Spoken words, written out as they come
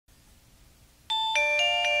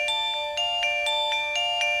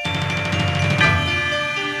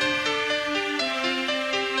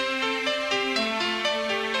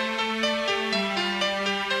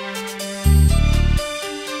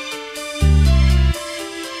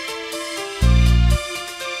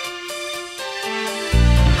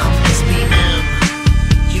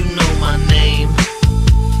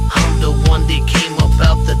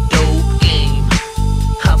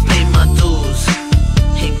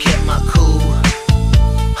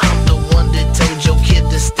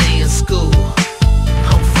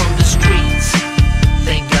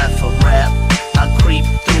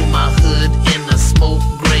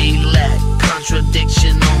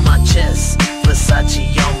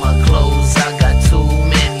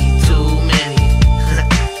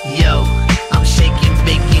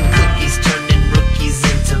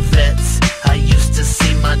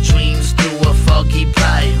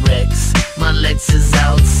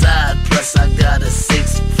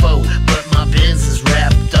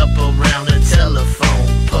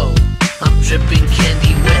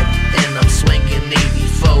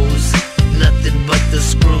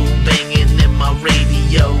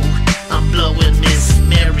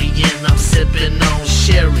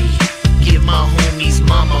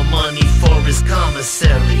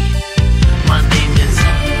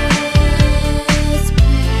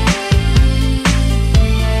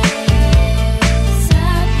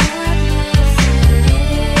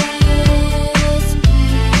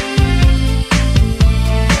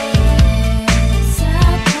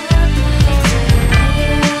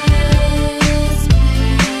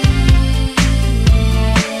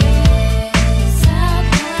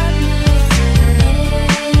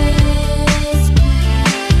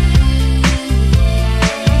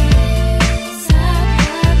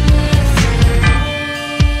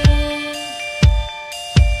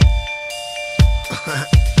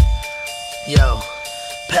Yo,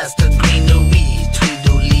 past the greenery,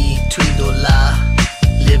 tweedle-lee, tweedle-la.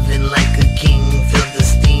 Living like a king, feel the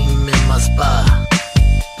steam in my spa.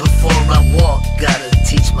 Before I walk, gotta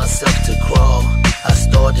teach myself to crawl. I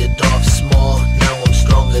started off small, now I'm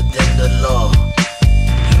stronger than the law.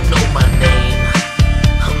 You know my name,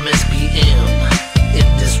 I'm S.P.M. In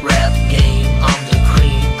this rap game, I'm the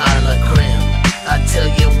cream, a la creme. I tell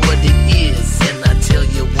you what it is, and I tell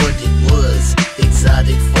you what it was.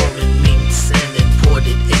 Exotic foreign minks and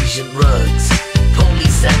imported Asian rugs.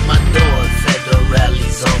 Police at my door,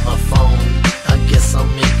 federales on my phone. I guess I'm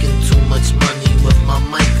making too much money with my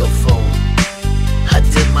microphone. I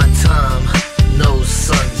did my time, no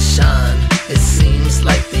sunshine. It seems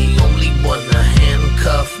like they only wanna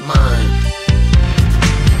handcuff mine.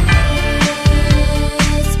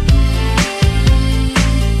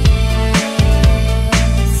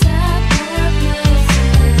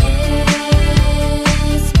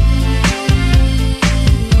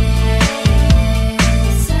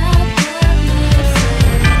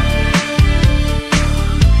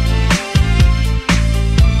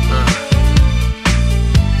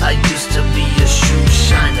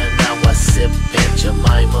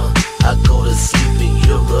 I go to sleep in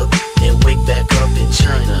Europe and wake back up in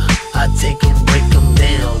China. I take them, break them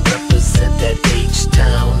down, represent that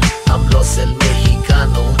H-town. I'm Los El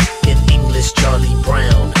Mexicano, in English Charlie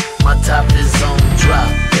Brown. My top is on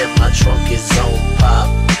drop and my trunk is on pop.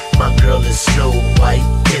 My girl is Snow White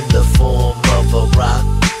in the form of a rock.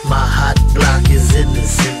 My hot block is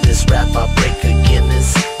innocent, this rap I break a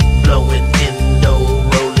Guinness. Blowing Indo,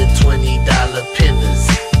 rolling $20 pennies.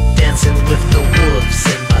 Dancing with the wolves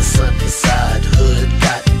in my Sunday side hood.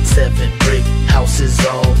 Got 7 brick houses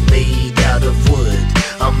all made out of wood.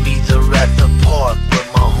 I'm either at the park with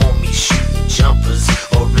my homies shooting jumpers,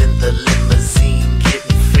 or in the limousine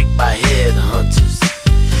getting freaked by headhunters.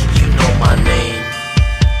 You know my name.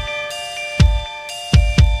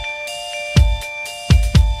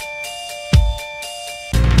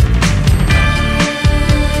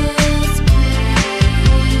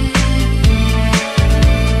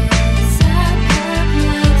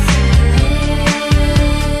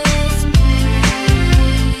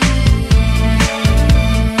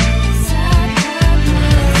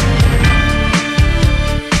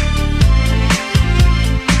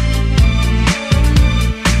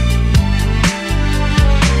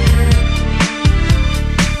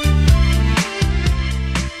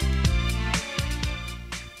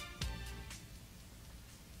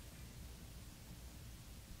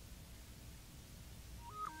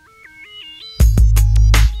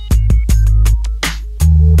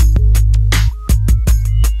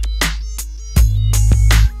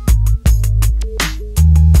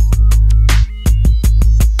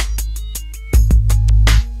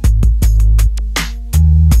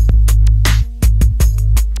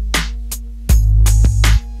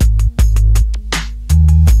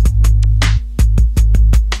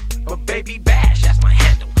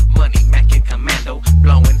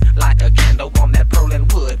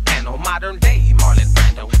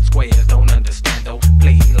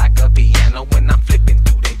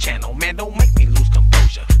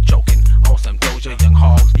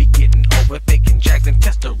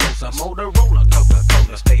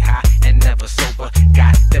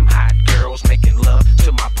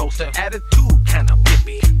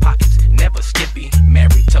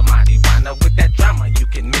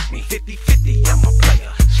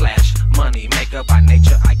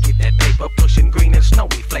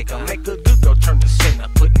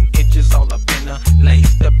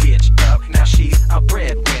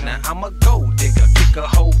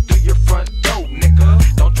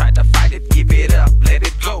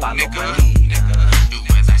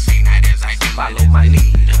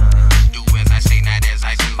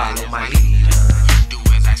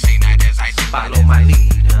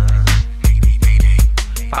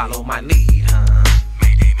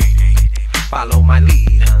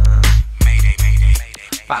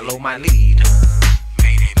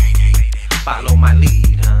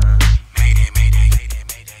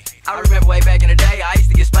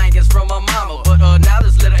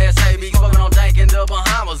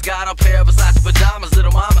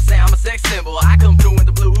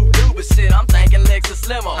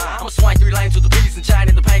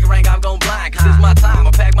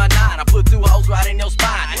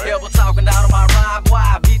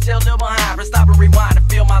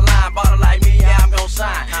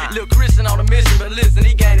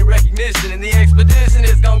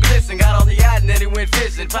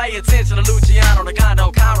 Pay attention to Luciano, the condo,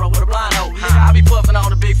 Cairo with a blind hoe. I be puffing on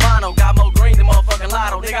the big final, got more green than motherfucking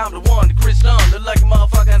Lotto. Nigga, I'm the one, the Chris Dunn, the lucky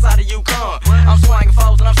motherfucker inside of Yukon. I'm swinging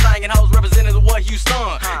foes and I'm slanging hoes, representing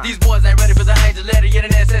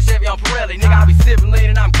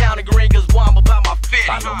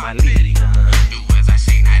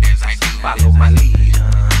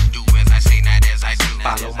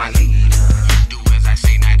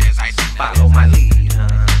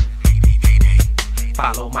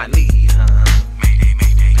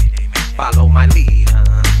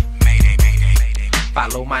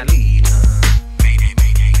Follow my lead,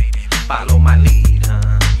 follow my lead,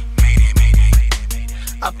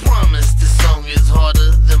 I promise this song is harder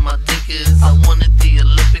than my dick is. I wanted the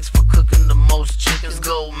Olympics for cooking the most chickens.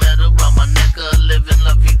 Gold medal around my neck, living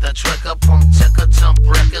la vida trucker. Punk checker, jump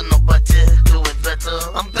wrecker, nobody do it better.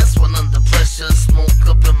 I'm best when under pressure, smoke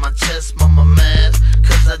up in my chest. Mama mad,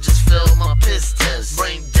 cause I just failed my piss test.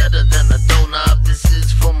 Brain deader than a doorknob, this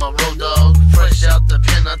is for my road dog. Fresh out the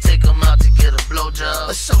pen, I take him out to get a blowjob.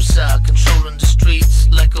 A so shy, controlling the streets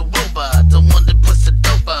like a robot. The one that puts the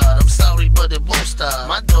dope out, I'm sorry but it won't stop.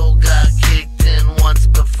 My dog got kicked in once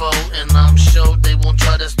before, and I'm sure they won't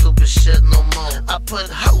try that stupid shit no more. I put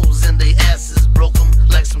holes in their asses, broke them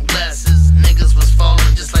like some glasses. Niggas was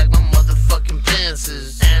falling just like my motherfucking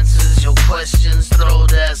pantses. Answers your questions, throw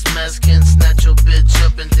that mess, can snatch your bitch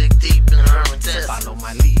up and dig deep in her intestines. Follow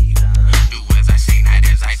my lead, do as I say, not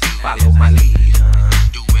as I do. follow my lead,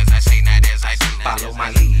 Do as I say, not as I do. follow my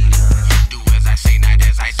lead, Do as I say, not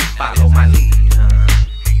as I do. follow my lead,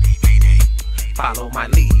 Mayday, follow my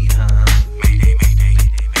lead, mayday, mayday,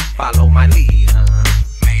 follow my lead,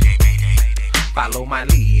 mayday, mayday, follow my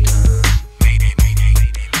lead, mayday,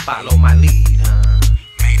 mayday, follow my lead.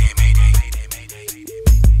 mayday, mayday.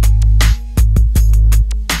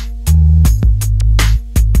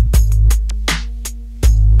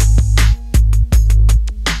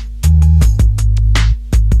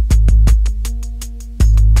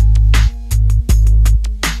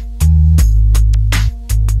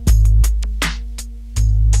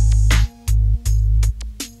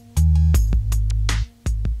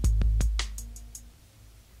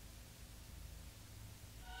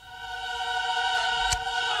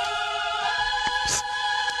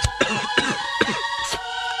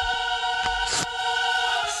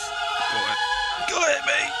 Go ahead,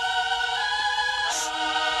 babe.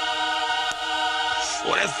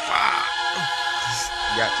 Oh, that's fire.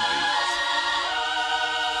 Got to be.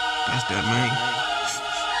 That's that, man.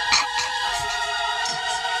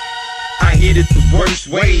 I hit it the worst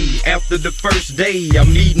way. After the first day,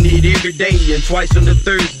 I'm needing it every day and twice on the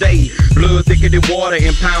Thursday. Blood thicker than water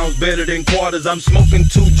and pounds better than quarters. I'm smoking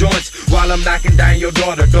 2 joints while I'm knocking down your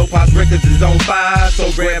daughter. Dope House Records is on fire,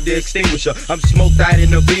 so grab the extinguisher. I'm smoked out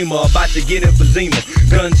in the Beamer, about to get emphysema.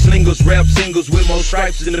 Gunslingers, rap singles with more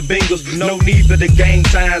stripes than the Bengals. No need for the gang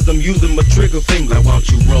signs, I'm using my trigger finger. Now won't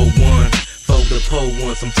you roll one? Fold the pole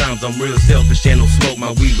one. Sometimes I'm real selfish and don't smoke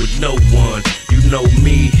my weed with no one. You know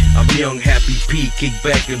me, I'm young, happy P. Kick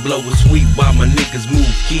back and blow a sweet while my niggas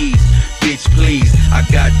move keys. Bitch, please, I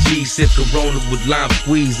got G's, sip Coronas with lime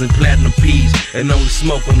squeeze and platinum peas, and only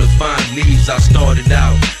smoke on the fine leaves. I started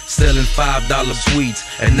out selling $5 sweets,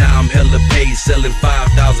 and now I'm hella paid selling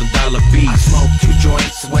 $5,000 beats. I smoke 2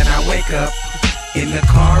 joints when I wake up. In the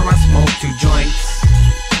car I smoke 2 joints.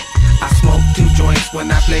 I smoke 2 joints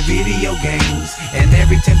when I play video games, and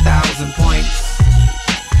every 10,000 points.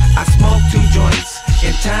 I smoke 2 joints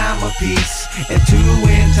in time of peace, and 2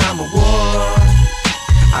 in time of war.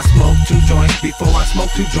 I smoke 2 joints before I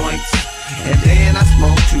smoke 2 joints, and then I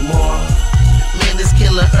smoke 2 more. Man, this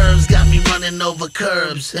killer herbs got me running over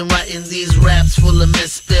curbs and writing these raps full of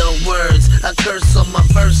misspelled words. I curse on my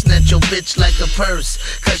verse, snatch your bitch like a purse,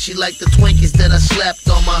 cause she like the Twinkies that I slapped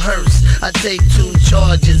on my hearse. I take 2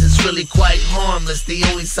 charges, it's really quite harmless. The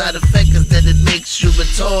only side effect is that it makes you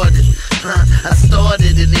retarded. I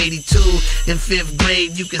started in 82, in 5th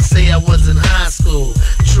grade, you can say I was in high school.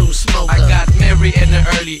 True smoker. I got married at an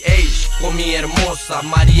early age con mi hermosa.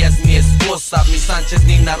 María es mi esposa, mi Sánchez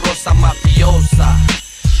Nina Rosa mafiosa.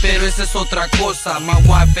 Pero esa es otra cosa, my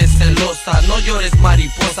wife es celosa. No llores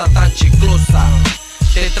mariposa tan chiclosa.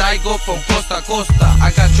 Te traigo from costa a costa.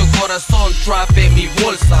 Agacho corazón, trap en mi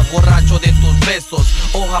bolsa. Borracho de tus besos,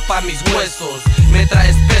 hoja pa' mis huesos. Me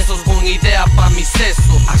traes pesos con idea pa' mis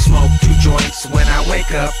sesos. I smoke 2 joints when I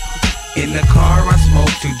wake up. In the car I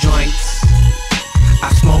smoke 2 joints.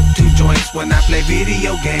 I smoke 2 joints when I play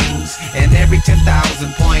video games, and every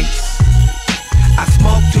 10,000 points. I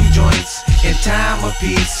smoke 2 joints in time of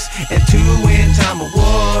peace, and 2 in time of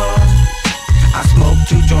war. I smoke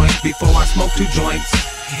 2 joints before I smoke 2 joints,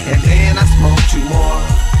 and then I smoke 2 more.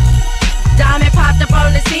 Diamond popped up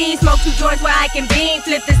on the scene, smoke 2 joints where I can beam.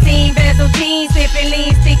 Flip the scene, bezel jeans, sipping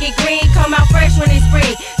lean, sticky green. Come out fresh when it's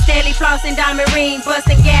spring. Steadily flossing diamond rings,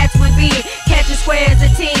 busting gats with bead. Catching squares a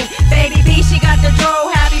team. Baby Beesh, she got the dough.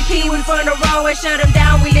 Happy P, we from the row and shut them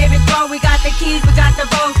down. We live and grow. We got the keys, we got the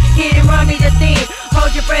votes. Hit and run me the theme.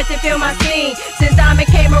 hold your breath and feel my steam. Since Diamond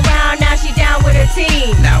came around, now she down with her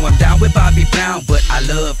team. Now I'm down with Bobby Brown, but I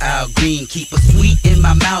love Al Green. Keep a sweet in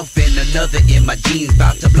my mouth and another in my jeans.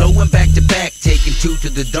 About to blow them back to back, taking two to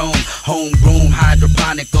the dome. Homegrown,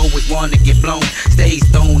 hydroponic, always wanna get blown. Stay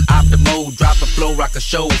stoned, off the mode, drop a flow, rock a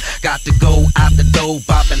show. Got to go out the door,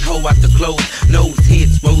 bopping hoe out the clothes. Nose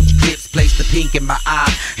hits, roach clips, place the pink in my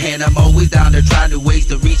eye. And I'm always down to try new ways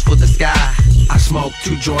to reach for the sky. I smoke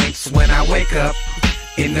 2 joints when I wake up.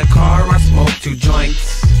 In the car I smoke 2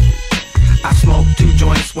 joints. I smoke 2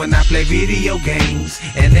 joints when I play video games.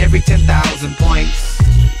 And every 10,000 points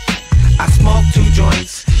I smoke 2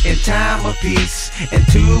 joints in time of peace and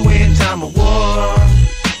 2 in time of war.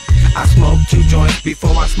 I smoke 2 joints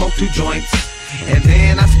before I smoke 2 joints, and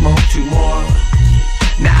then I smoke 2 more.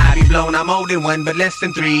 Now I be blown, I'm more than 1 but less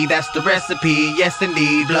than 3. That's the recipe, yes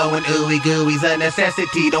indeed. Blowing ooey gooey's a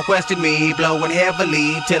necessity, don't question me. Blowing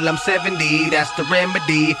heavily till I'm 70, that's the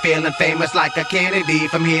remedy. Feeling famous like a Kennedy.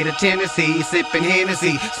 From here to Tennessee, sipping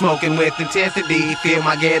Hennessy, smoking with intensity. Feel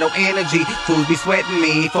my ghetto energy, fools be sweating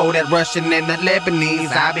me. For that Russian and that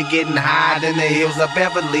Lebanese, I be getting high in the hills of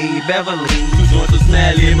Beverly. 2 joints of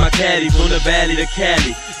Smalley in my caddy, from the valley to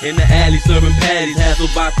Cali. In the alley serving patties, hassled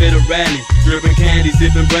by federales. Dripping candy,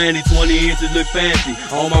 sipping brandy, 20 inches look fancy.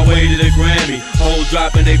 On my way to the Grammy, hoes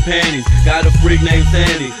dropping they panties. Got a freak named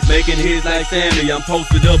Sandy, making hits like Sammy. I'm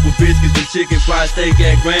posted up with biscuits and chicken fried steak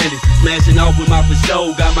at Grandy's. Smashing off with my for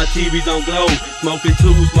show, got my TVs on glow. Smoking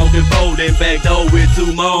 2, smoking 4, then back door with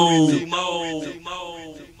 2 more.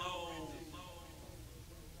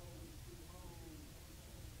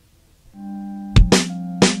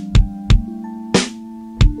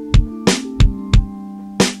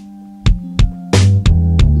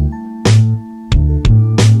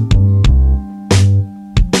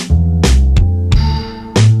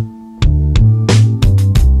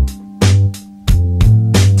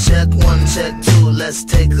 Check 2, let's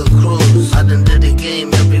take a cruise. I done did the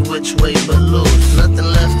game every which way but lose. Nothing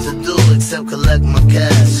left to do except collect my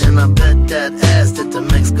cash. And I bet that ass that the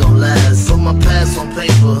mix gon' last. Put my past on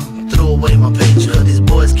paper, threw away my picture. These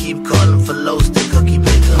boys keep calling for low stick cookie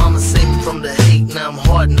baker. Mama saved me from the hate, now I'm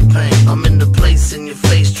hard in the pain. I'm in the place in your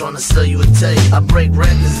face trying to sell you a tape. I break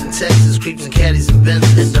records in Texas, creeps and caddies and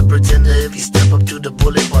Benzes. And the pretender if you step up to the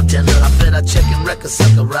bullet bartender. I bet I check in records,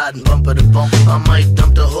 sucker riding bumper to bumper. I might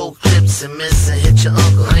dump the whole clips and miss and hit your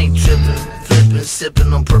uncle. I ain't tripping, flipping,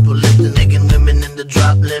 sipping on purple Lipton. Nigga women in the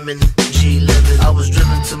drop lemon, G living. I was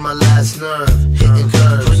driven to my last nerve, hitting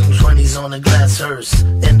curves, putting 20s on a glass hearse.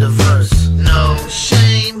 End of verse. No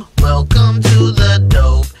shame, welcome to the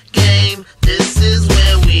dope game. This is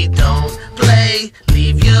where we don't play.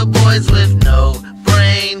 Leave your boys with no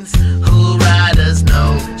brains. Who riders,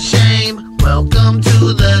 no shame. Welcome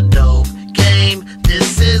to the dope game.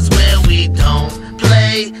 This is where we don't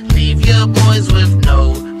play. Leave your boys with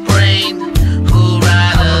no brain. Who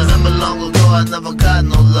riders? I remember long ago I never got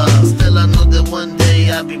no love. Still I knew that one day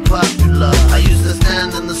I'd be popular. I used to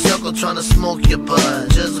stand in the circle trying to smoke your bud,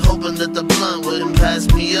 just hoping that the blunt wouldn't pass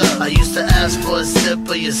me up. I used to ask for a sip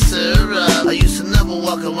of your syrup. I used to never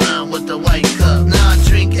walk around with the white cup. Now I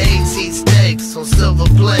drink 8, eat steaks on silver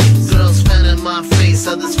plates. Girls fanning my face,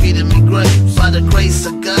 others feeding me grapes. By the grace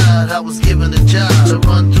of God, I was given a job to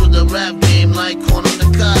run through the rap game like corn on the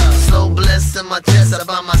cob. So blessed in my chest, I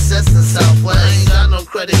buy my sets in Southwest. I ain't got no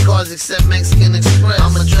credit cards except Mexican Express.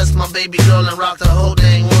 I'ma dress my baby girl and rock the whole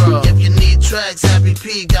dang world. If you need tracks, Happy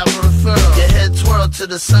P got a referral. Your head twirl to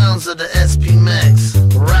the sounds of the S.P.M.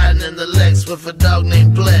 Riding in the Lex with a dog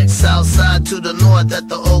named Plex. Southside to the north at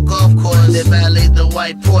the old golf course. They valeted the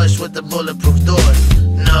white Porsche with the bulletproof doors.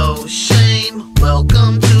 No shame,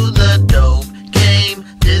 welcome to the dope game.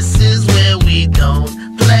 This is where we don't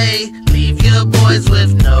play. Leave your boys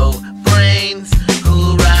with no brains.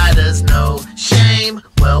 Who riders, no shame.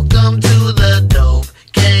 Welcome to the dope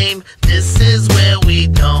game. This is where we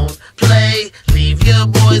don't play. Leave your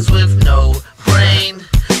boys with no brain.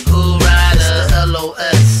 Who riders? It's the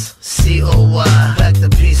L-O-S-C-O-Y. Back the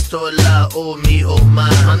pistola, oh me, oh my.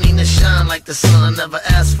 My Nina shine like the sun, never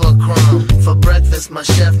asked for a crumb. For breakfast, my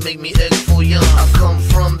chef make me egg foo young. I come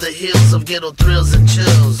from the hills of ghetto thrills and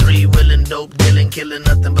chills. 3-wheeling, dope dealing, killing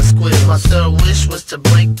nothing but squid. My third wish was to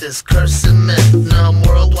break this curse and myth. Now I'm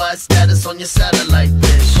worldwide status on your satellite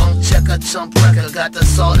dish. Funk checker, chump wrecker, got the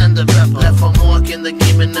salt and the pepper. Left a mark in the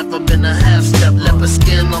game and never been a half step. Leopard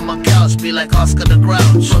skin on my couch, be like Oscar the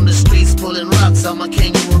Grouch. From the streets pulling rocks out my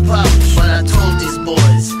kangaroo pouch. But I told these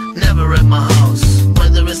boys, never at my house.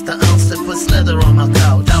 Whether it's the ounce that puts leather on my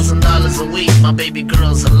couch. $1,000 a week, my baby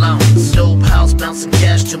girl's allowance. Dope house, bouncing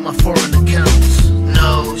cash to my foreign accounts.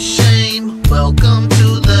 No shame, welcome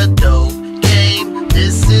to the dope game.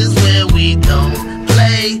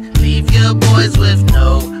 boys with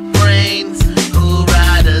no brains. Who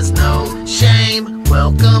riders, no shame.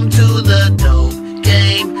 Welcome to the dope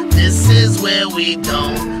game. This is where we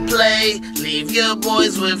don't play. Leave your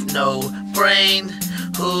boys with no brain.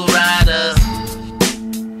 Who riders?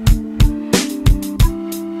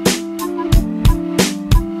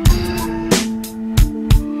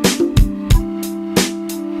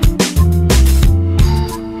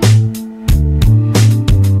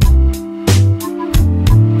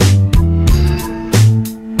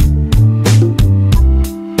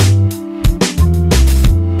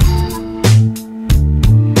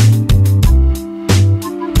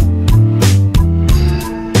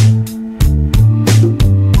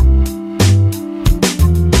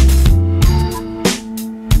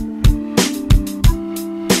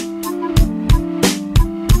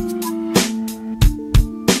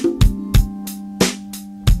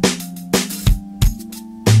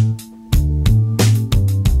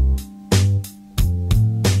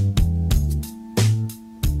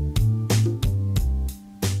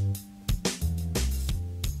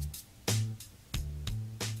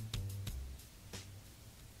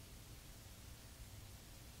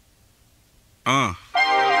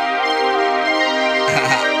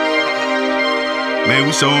 Man,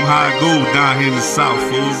 we show them how it goes down here in the South,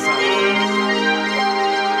 fool.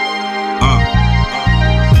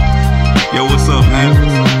 Yo, what's up, man?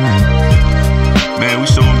 Man, we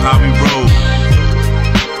show them how we roll.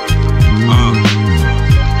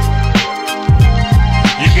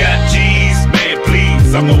 You got G's, man,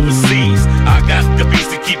 please, I'm overseas. I got the beats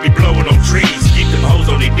to keep me blowing on trees. Keep them hoes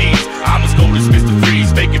on their knees. I'm as cold as Mr.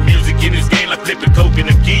 Freeze. Making music in this game like flipping coke in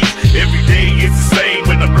the keys. Every day it's the same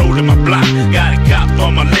when I'm rolling my block. Got a cop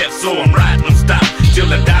on my left, so I'm riding on stop. Till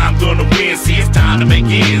I die, I'm gonna win. See, it's time to make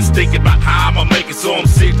ends. Thinking about how I'ma make it, so I'm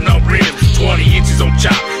sitting on rims. 20 inches on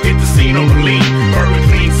chop, hit the scene on the lean. Perfect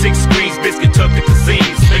clean, 6 screens, biscuit tucked at the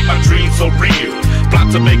seams. Make my dreams so real.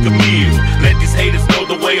 Plot to make a meal. Let these haters know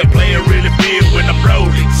the way a player really feel when I'm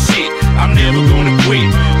rolling. Shit, I'm never gonna quit.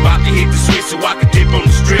 About to hit the switch so I can dip on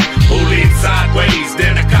the strip. Pull in sideways,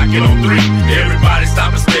 then I cock it on 3. Everybody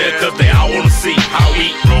stop and stare, cause they all wanna see how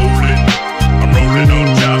we rollin'. I'm rolling on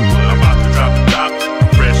top, I'm about to drop the top. I'm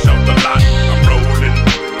fresh off the lot, I'm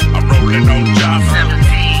rolling on top. 17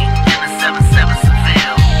 in the 77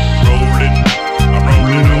 Seville. I'm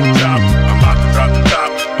rolling on top, I'm about to drop the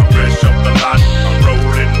top. I'm fresh off the lot,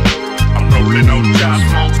 I'm rolling on top.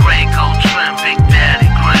 Smoke gray, gold trim, Big Daddy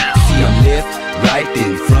Grimm. See, I'm left, right,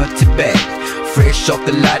 then front to back. Fresh off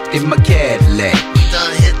the lot in my Cadillac. We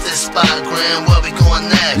done hit this spot, Grimm. Where we going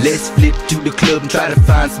next? Let's flip to the club and try to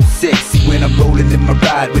find some sex. See, when I'm rolling in my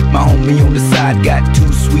ride with my homie on the side. Got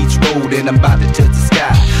 2 sweets rolled and I'm about to touch the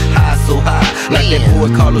sky. High so high, like that boy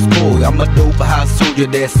Carlos Boy. I'm a dope house soldier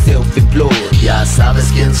that's self-employed. Ya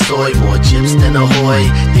sabes quién soy, more chips than Ahoy.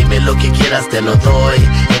 Dime lo que quieras, te lo doy.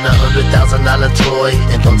 In a $100,000 toy.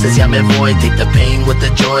 Entonces ya me voy. Take the pain with the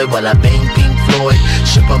joy while I bang Pink Floyd.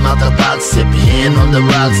 Ship 'em out the box, sipping on the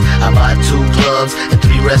rocks. I bought 2 clubs and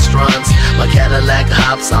 3 restaurants. My Cadillac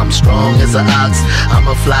hops, I'm strong as an ox. I'm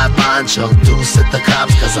a fly blind, Chuck Deuce at the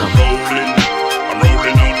cops, cause I'm rolling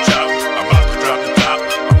on top. I'm about to drop the top.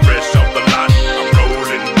 I'm fresh off the lot.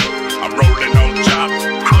 I'm rolling on top.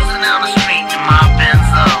 cruising down the street in my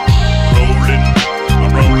Benzo.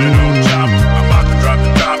 I'm rolling on top. I'm about to drop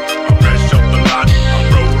the top. I'm fresh off the lot.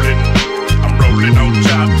 I'm rolling on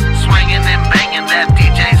top. Swinging and banging that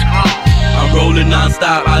DJ Screw. I'm rolling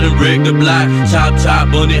non-stop, I done wrecked the block. Chop,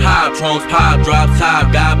 chop, bunny hop, trunks pop, drop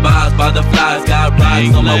top. Got bars by the flies, got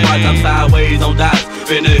rocks on my watch, I'm sideways on dots.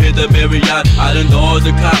 Finna hit the Marriott, I done dodged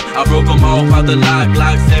the cop. I broke them off out the lot,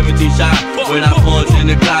 Glock 17 shot. When I punch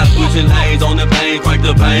in the clock, switching lanes on the plane, crank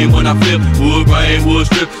the pain when I flip. Wood grain, wood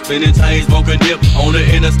strip, spinning chains, smoking dip on the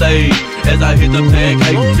interstate. As I hit the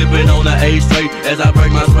pancake, sipping on the A straight. As I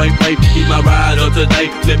break my straight plate, keep my ride up to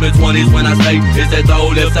date. Flipping 20s when I stay, it's that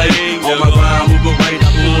old let's say. On my grind, moving right,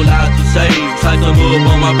 I pull out the shade. Sight some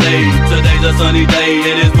up on my blade. Today's a sunny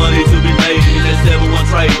day, and it's money to be made. That 7-1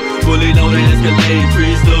 trade, fully loaded Escalade.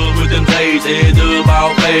 3 studs with them J's, heads up,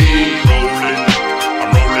 all paid.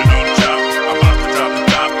 I'm rolling on top. I'm about to drop the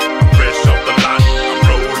top. I'm fresh off the lot.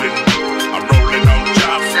 I'm rolling on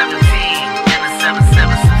top. 17 in the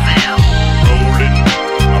 77 Seville.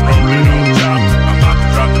 I'm rolling on top. I'm about to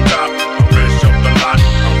drop the top. I'm fresh off the lot.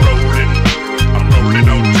 I'm rolling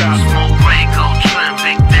on top. Smoke gray, gold trim,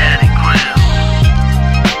 Big Daddy Grimm.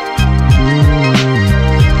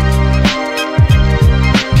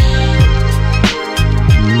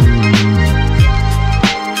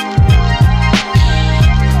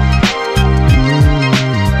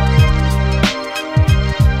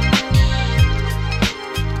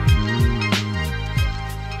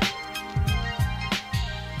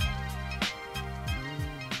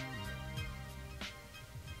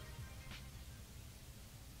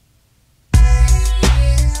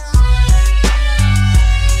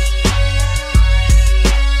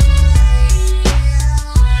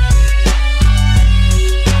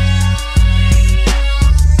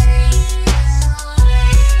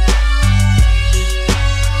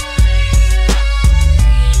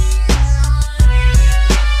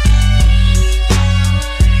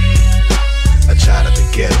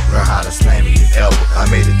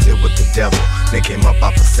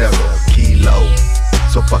 Sarah, kilo.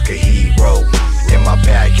 So fuck a hero. In my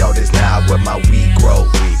backyard is now where my weed grow.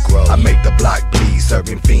 I make the block bleed,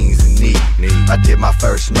 serving fiends in need. I did my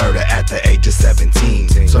first murder at the age of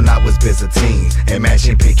 17. So now it's Byzantine and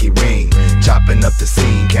matching pinky ring. Chopping up the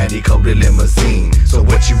scene, candy coated limousine. So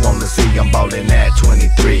what you wanna see? I'm ballin' at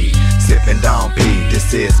 23. Sipping Don P,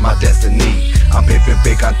 this is my destiny. I'm pimping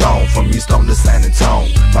big on throne from Houston to San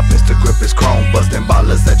Antonio. My pistol grip is chrome, busting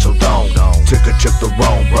ballers at your dome. Took a trip to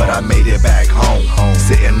Rome, but I made it back home.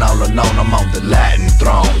 Sitting all alone, I'm on the Latin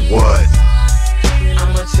throne. What?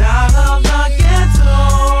 I'm a child of the ghetto.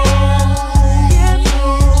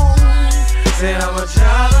 Said I'm a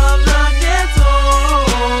child of the ghetto.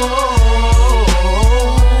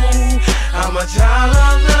 I'm a child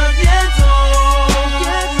of the ghetto.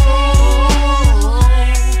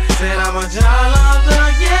 Said I'm a child of the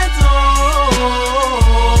ghetto.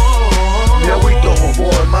 Yeah, we throwin'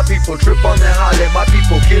 war. My people trip on that holly. My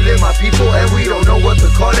people killing my people, and we don't know what to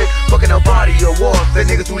call it. Fucking a body of war. The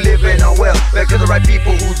niggas who live in our well. Back to the right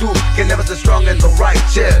people who do. Can never sit strong in the right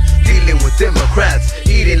chair. Dealing with Democrats,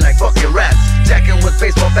 eating like fucking rats. Jacking with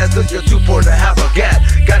baseball bats cause you're too poor to have a gat.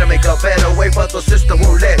 Gotta make a better way, but the system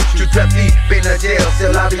won't let you trap deep in a jail.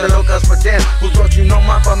 Still la vida locas for them. Who brought you know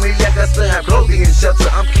my familia got to have clothing and shelter.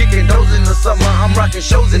 I'm kicking those in the summer, I'm rocking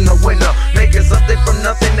shows in the winter. Making something from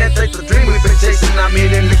nothing that takes the dream we've been chasing. I'm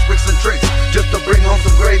eating licks, bricks and tricks just to bring home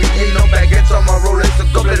some gravy. Ain't no baguettes on my Rolex, a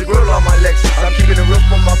couple of the grill on my Lexus. I'm keeping it real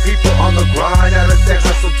for my people on the grind. Out of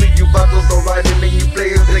Texas, so to you bottles don't ride it. And you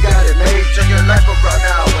players, they got it made. Turn your life around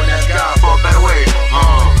now when that's God for a better way.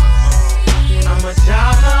 I'm a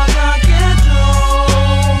child of the ghetto.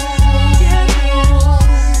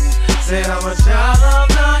 Said I'm a child of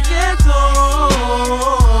the ghetto.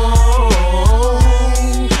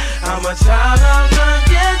 I'm a child of the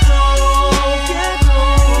ghetto.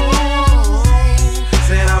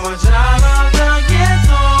 Said I'm a child of the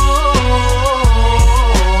ghetto.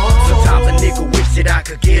 Sometimes a nigga wish that I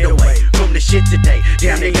could get away from the shit today.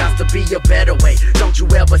 Damn, there got to be a better way. Don't you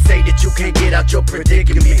ever say that you can't get out your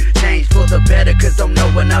predicament. Change for the better, cause don't no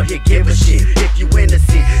one out here give a shit. If you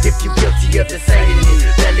innocent, if you guilty of deciding it,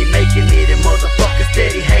 barely making it, and motherfuckers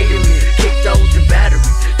steady hating me. Kick those in batteries,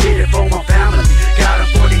 did it for my family. Got a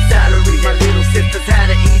 40 salary, my little sisters had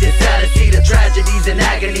to eat it. Sad to see the tragedies and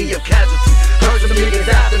agony of casualties. Heard some niggas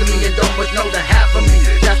after me and don't much know the half of me.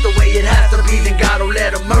 That's the way it has to be, then God don't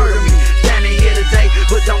let them murder me. Standing here today,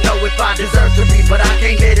 but don't know if I deserve to be. But I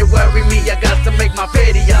can't let it worry me, I got to make my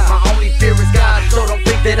petty up. My only fear is God, so don't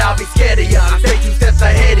think that I'll be scared of ya. I stay 2 steps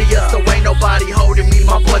ahead of ya, so ain't nobody holding me.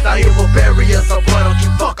 My boys out here will bury us, so boy don't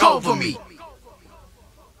you fuck over me.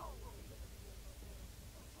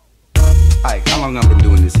 Alright, how long I've been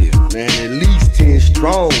doing this here? Man, at least 10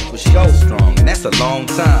 strong, for sure. Strong, and that's a long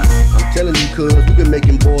time. I'm telling you, cuz, we've been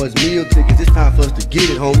making boys meal tickets. It's time for us to get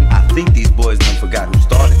it, homie. I think these boys done forgot who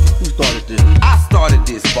started it. Who started this? I started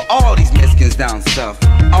this for all these Mexicans down south.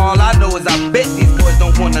 All I know is I bet these boys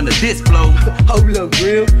don't want none of this flow. Hold up,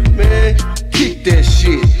 Grimm, man. Kick that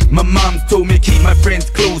shit. My mom told me keep my friends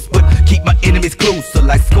close, but keep my enemies closer,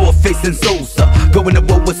 like Scarface and Sosa. Going to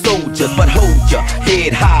war with soldiers, but hold ya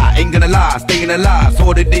head high. Ain't gonna lie, staying alive's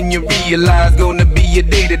harder than you realize. Gonna be a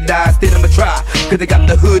day to die, still I'ma try. Cause I got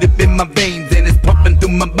the hood up in my veins and it's pumping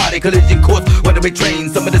through my body. Collision course, runaway train.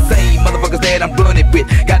 Some of the same motherfuckers that I'm running with.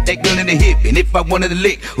 Got that gun in the hip, and if I wanted to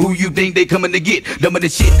lick, who you think they coming to get? Dumb of the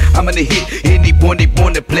shit, I'm gonna hit anyone they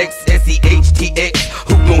want to plex. SEHTX,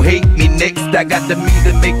 who gon' hate me next? I got the means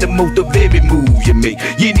to make the most of every move you make.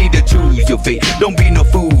 You need to choose your fate, don't be no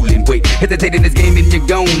fool and wait. Hesitate in this game and you're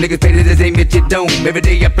gone. Niggas pay to the same at your dome. Every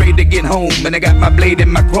day I pray to get home, and I got my blade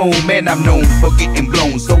and my chrome. Man, I'm known for getting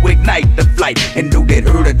blown, so ignite the flight. And do that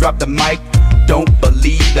hurt or drop the mic. Don't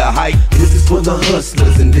believe the hype. This is for the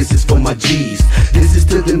hustlers and this is for my G's. This is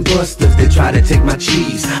to them busters that try to take my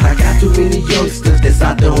cheese. I got too many youngsters that's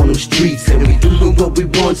out there on them streets, and we doing what we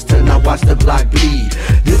want to, now watch the block bleed.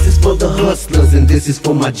 This is for the hustlers and this is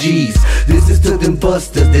for my G's. This is to them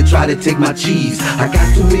busters that try to take my cheese. I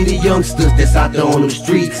got too many youngsters that's out there on them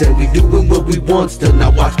streets, and we doing what we want to,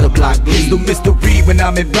 now watch the block bleed. No mystery when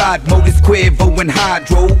I'm in ride mode, it's Cuervo and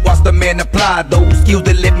Hydro. Watch the man apply those skills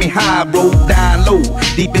that let me high roll down low.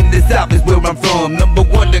 Deep in the south is where I'm from. Number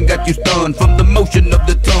one done got you stunned from the motion of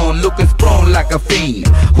the tongue. Looking strong like a fiend.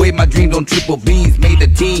 Where my dreams on triple beans. Made a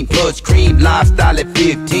team, plus cream, lifestyle at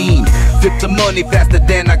 15. Flip the money faster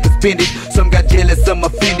than I could spend it. Some got jealous, some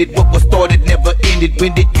offended. What was started never ended.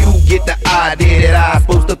 When did you get the idea that I was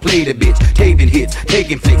supposed to play the bitch? Caving hits,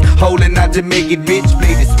 taking flicks, holding out to make it bitch.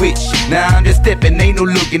 Play the switch, now I'm just stepping, ain't no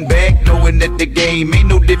looking back. Knowing that the game ain't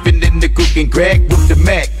no different than the cooking crack with the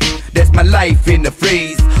Mac. That's my life in a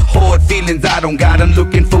phrase. Hard feelings I don't got, I'm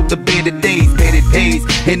looking for the better days, better pays.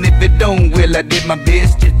 And if it don't, well, I did my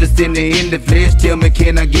best just to send it in the flesh. Tell me,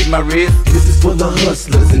 can I get my rest? This is for the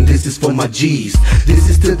hustlers and this is for my G's. This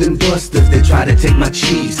is to them busters that try to take my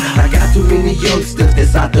cheese. I got too many youngsters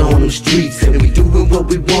that's out there on them streets, and we doing what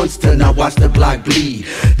we wants to, now watch the block bleed.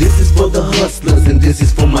 This is for the hustlers and this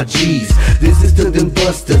is for my G's. This is to them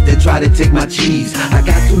busters that try to take my cheese. I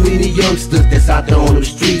got too many youngsters that's out there on them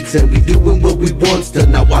streets, and we doing what we wants to,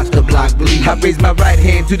 now watch the block bleed. I raise my right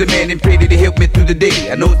hand to the man and pray that he help me through the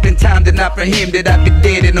day. I know it's been time to not for him that I'd be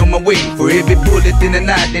dead and on my way. For every bullet in the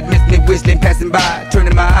night that missed me whistling passing by,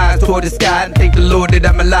 turning my eyes toward the sky and thank the Lord that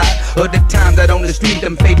I'm alive. Other times out on the street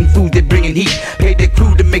I'm fading fools that bringing heat. Pay the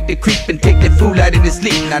crew to make the creep and take that fool out in his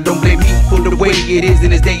sleep. Now don't blame me for the way it is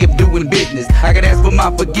in his day of doing business. I can ask for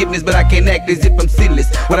my forgiveness, but I can't act as if I'm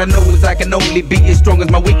sinless. What I know is I can only be as strong as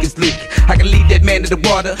my weakest link. I can lead that man to the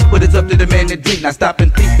water, but it's up to the man to drink. Now stop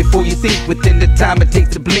and think before you sink. Within the time it takes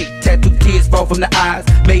to blink, tattooed tears fall from the eyes,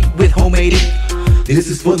 made with homemade ink. This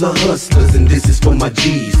is for the hustlers and this is for my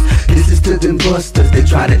G's. This is to them busters that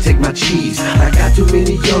try to take my cheese. I got too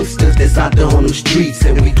many youngsters that's out there on them streets,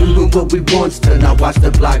 and we doing what we wants to, now watch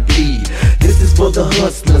the block bleed. This is for the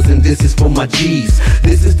hustlers and this is for my G's.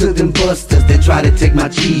 This is to them busters that try to take my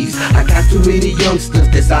cheese. I got too many youngsters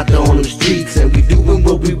that's out there on them streets, and we doing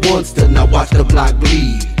what we wants to, now watch the block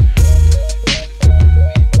bleed.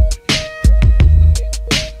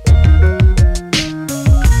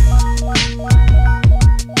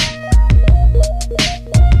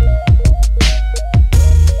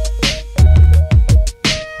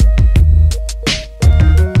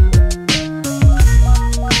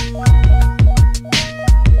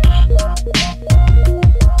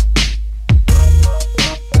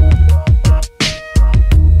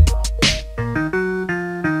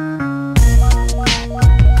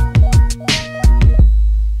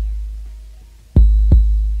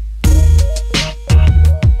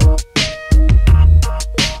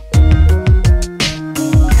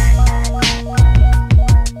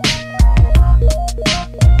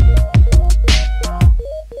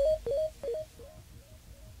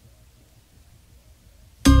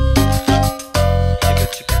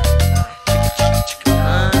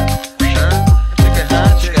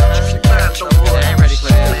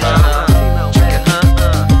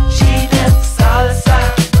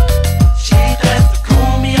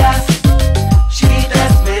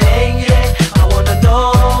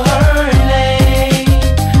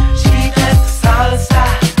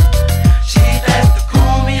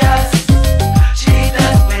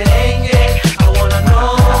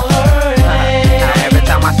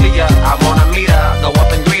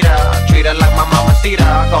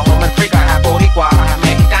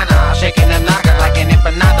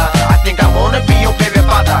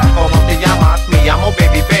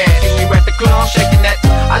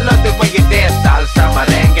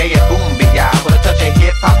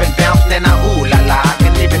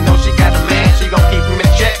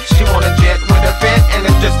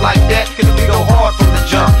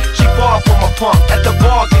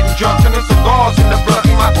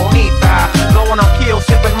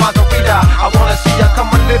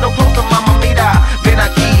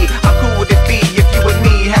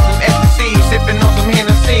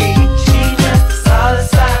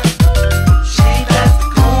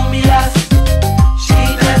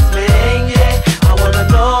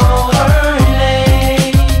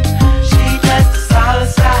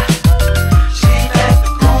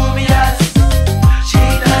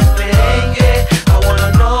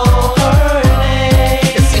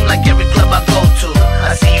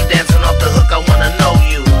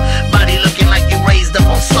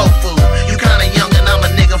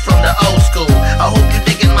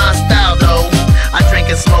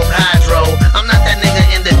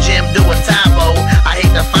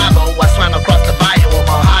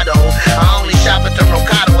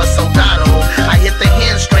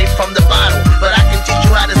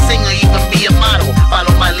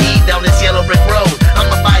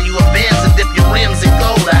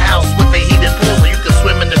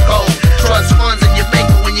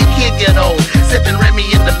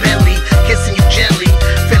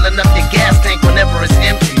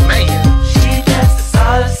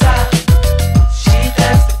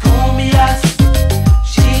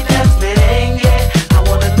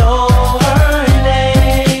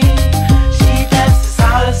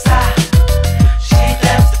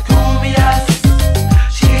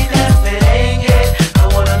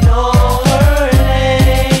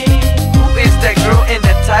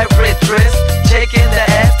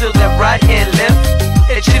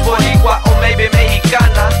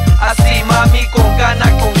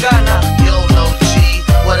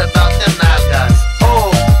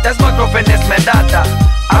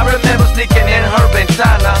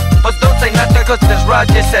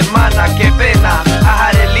 calle, semana, qué pena. I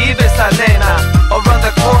had to leave esa nena. Around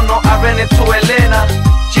the corner, I ran into Elena.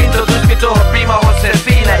 She introduced me to her prima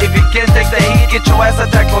Josefina. If you can't take the heat, get your ass a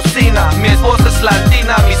la cocina. Mi esposa es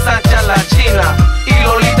latina, mi Sancha la china. Y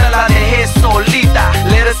Lolita la dejé solita.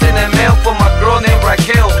 Letters in the mail for my girl named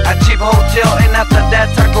Raquel. A cheap hotel and after that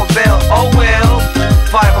Taco Bell. Oh well,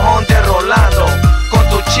 500 rolando. Con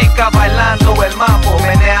tu chica bailando el mambo.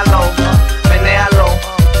 Menéalo, menéalo,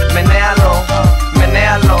 menéalo,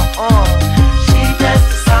 menéalo. She does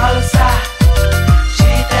the salsa.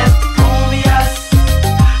 She does the cumbias.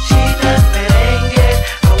 She does merengue.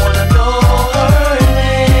 I wanna know her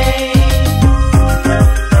name.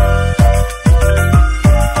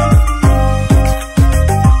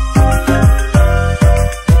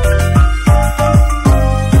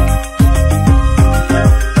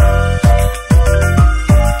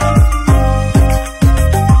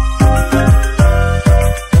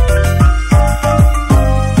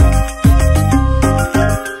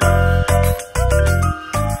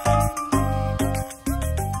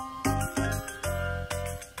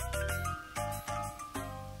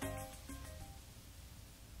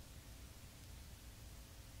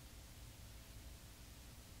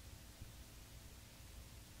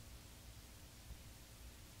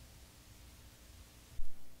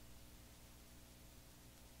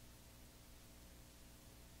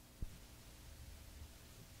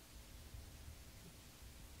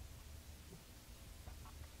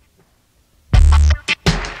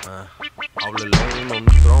 All alone on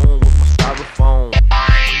the throne with my styrofoam.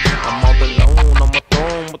 I'm all alone on my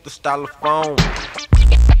throne with the styrofoam.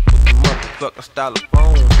 With the motherfucking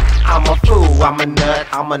styrofoam. I'm a fool, I'm a nut,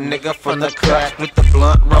 I'm a nigga from the cut. With the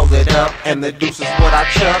blunt, roll it up, and the deuce is what I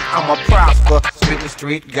chuck. I'm a prosper, spitting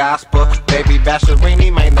street gospel. Baby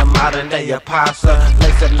Basherini, man, the modern day apostle.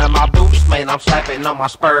 Lacing on my boots, man, I'm slapping on my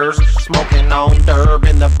spurs. Smoking on derb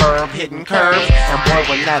in the burb, hitting curves. And boy,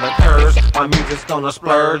 when that occurs, my music's gonna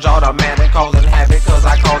splurge. Automatic causing havoc, cause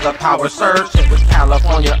I cause a power surge. With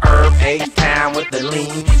California herb, H-Town with the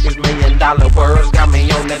lean. These $1 million words got me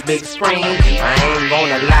on that big screen. I ain't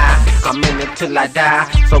gonna lie, I'm in it till I die.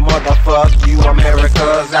 So motherfuck you,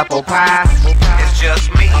 America's apple pie. It's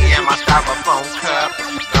just me and my styrofoam cup.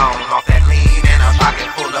 Gone off that lean and a pocket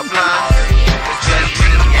full of blunt. It's just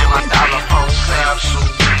me and my styrofoam cup.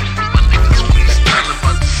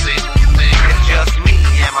 It's just me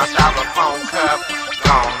and my styrofoam cup.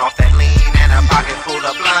 Gone off that lean and a pocket full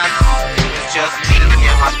of blunt. It's just me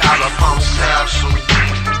and my styrofoam cup.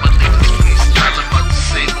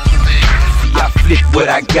 I flip what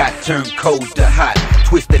I got, turn cold to hot.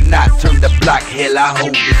 Twist the knot, turn the block, hell I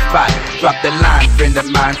hold the spot. Drop the line, friend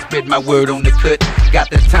of mine, spread my word on the cut. Got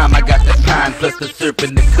the time, I got the pine, plus the syrup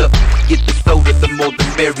in the cup. Get the soda, the more the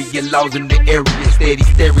merrier. Laws in the area, steady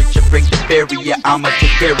stereo, break the barrier. I'm a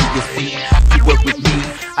barrier, see. You work with me,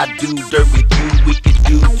 I do dirt with you. We can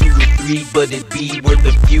do 2 or 3, but it be worth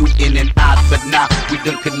a few in and out. But now we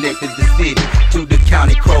done connected the city to the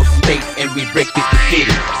county, cross state, and we wrecked the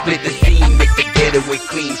city. Split the scene, make the getaway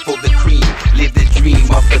clean for the cream. Live the dream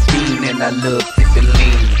off the bean, and I love sipping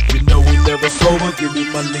lean. You know we never sober, give me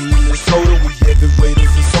my lean and soda. We heavyweights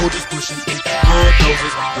and soldiers pushing big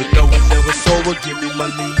bulldozers. We know we never sober, give me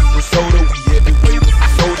my lean and soda. We heavyweights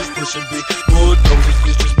and soldiers pushing big bulldozers.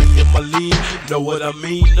 It's just me and my lean, know what I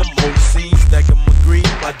mean? I'm on the scene, stacking my green.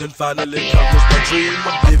 I done finally accomplished my dream.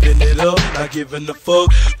 I'm living it up, not giving a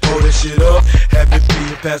fuck. Pour that shit up, happy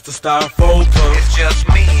being past the styrofoam cup. It's just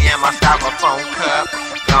me and my styrofoam cup.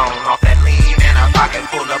 Gone off that lean and a pocket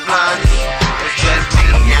full of blunts. It's just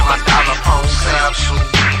me and my styrofoam cup.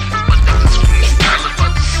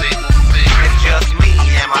 It's just me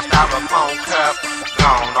and my styrofoam cup.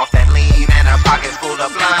 Gone off that lean and a pocket full of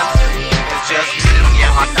blunts. It's just me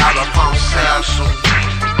and my styrofoam cup.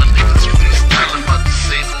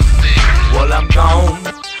 Well, I'm gone.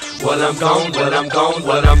 Well, I'm gone, well, I'm gone,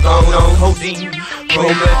 well, I'm gone on codeine,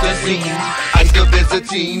 promethazine,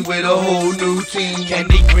 isovenzatine with a whole new team.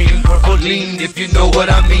 Candy green, purple lean, if you know what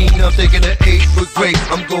I mean. I'm taking an 8 for grape,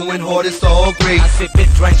 I'm going hard, it's all great. I sip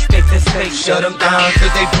it, drink, state to state, shut them down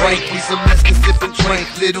till they break. We some Mexican sip and drink,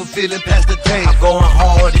 little feeling past the tank. I'm going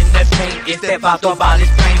hard in that paint, it's that vato body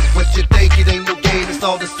paint. What you think, it ain't no game, it's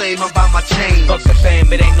all the same, I'm by my chain. Fuck the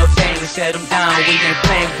fam, it ain't no thing, shut them down, we ain't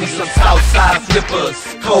playing. We some Southside flippers,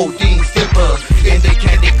 codeine sippers, in the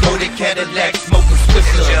candy-coated Cadillac, smoking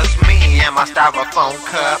Swisher. It's just me and my styrofoam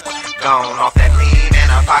cup, gone off that lean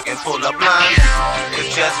and a pocket full of blunts.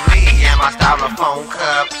 It's just me and my styrofoam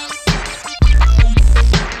cup.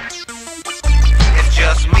 It's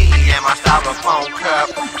just me and my styrofoam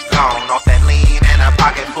cup, gone off that lean and a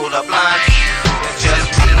pocket full of blunts. It's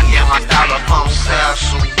just me and my styrofoam cup.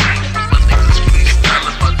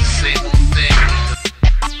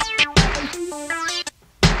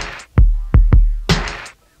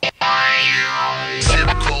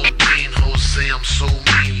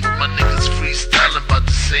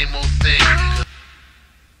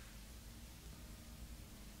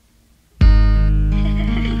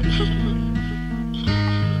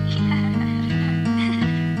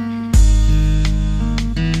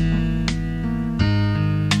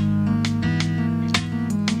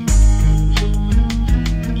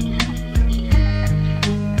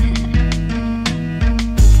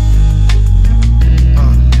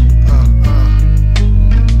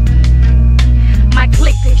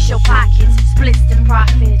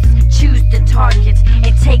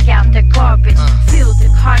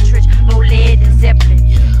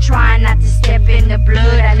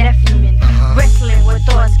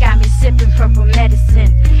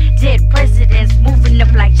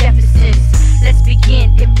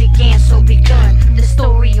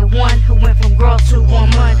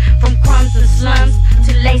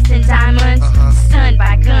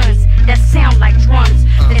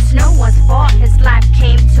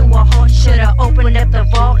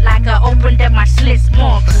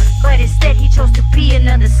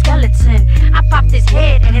 his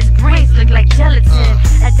head and his brains look like gelatin.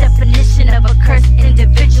 A definition of a cursed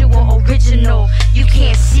individual, original. You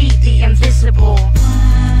can't see the invisible. 1,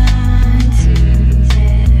 2,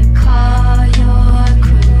 better call your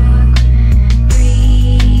crew.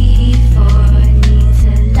 3, 4, need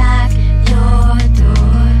to lock your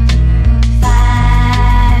door.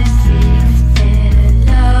 5, 6, better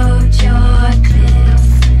load your clips.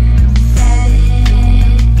 7,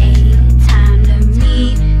 8, time to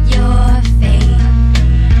meet your fate.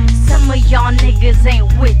 Some of y'all niggas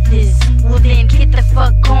ain't with this. Well then get the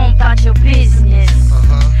fuck on about your business.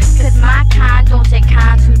 Cause my kind don't take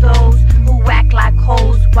kind to those who act like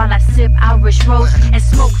hoes while I sip Irish Rose and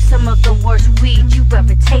smoke some of the worst weed you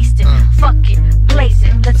ever tasted. Fuck it, blaze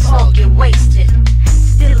it, let's all get wasted.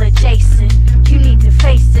 Still adjacent, you need to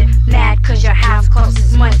face it. Mad cause your house costs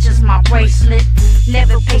as much as my bracelet.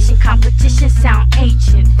 Never patient, competition sound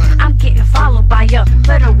ancient. I'm getting followed by a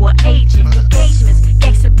federal agent. Engagements,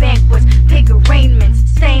 gangster banquets, big arraignments.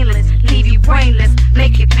 Stainless, leave you brainless,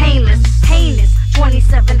 make it painless. Heinous,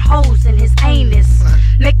 27 holes in his anus.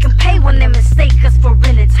 Make him pay when they mistake us for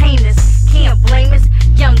entertainers. Can't blame us,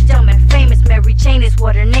 young, dumb, and famous. Mary Jane is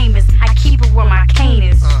what her name is. I keep it where my cane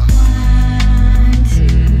is. 1, 2,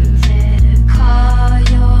 better call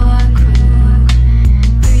your crew.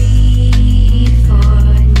 3, 4,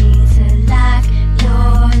 need to lock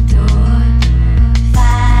your door.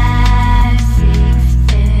 5, 6,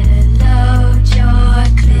 better load your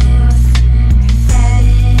clips. 7,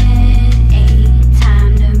 8,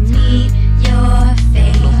 time to meet your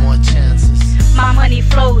fate. No more chances. My money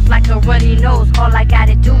flows like a runny nose. All I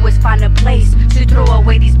gotta do is find a place to throw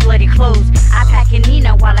away these bloody clothes. I pack a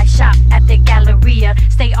Nina while I shop at the Galleria.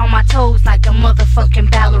 Stay on my toes like a motherfucking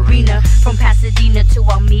ballerina. From Pasadena to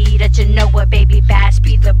Alameda, Genoa, baby Bash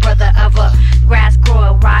be the brother of a grass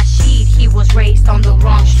grower Rashid. He was raised on the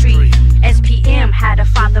wrong street. S.P.M. had a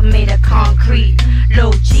father made of concrete.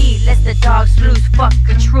 Low G lets the dogs loose, fuck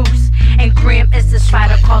a truce. And Grimm is the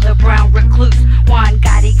spider called the brown recluse. Juan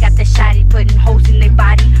Gotti got the shotty putting holes in their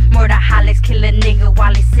body. Murder holics kill a nigga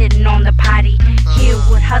while he's sitting on the potty. Here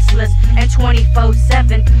with hustlers and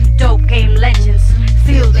 24/7 dope game legends.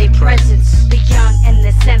 Feel their presence. The young and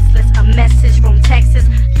the senseless. A message from Texas.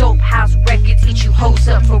 Dope house records eat you hoes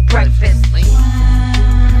up for breakfast. 1,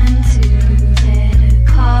 2, better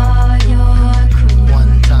call your crew.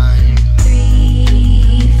 1 time.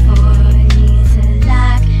 3, 4, need to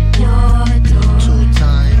lock your door. 2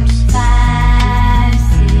 times. 5,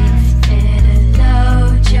 6, better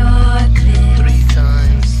load your clip. 3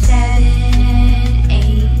 times. 7,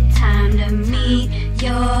 8, time to meet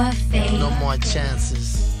your fate. No more chances.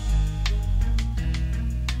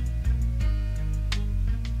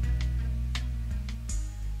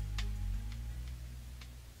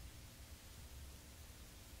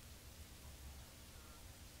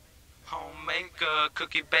 Homemaker,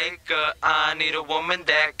 cookie baker. I need a woman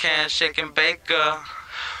that can shake and bake her.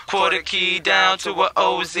 Quarter key down to a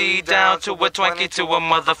OZ, down to a Twinkie, to a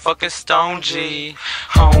motherfucking Stone G.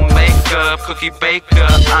 Homemaker, cookie baker.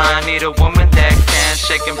 I need a woman that can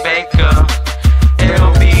shake and bake her.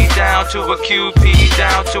 LB down to a QP,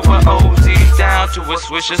 down to a OZ, down to a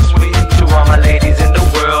Swisher Sweet. To all my ladies in the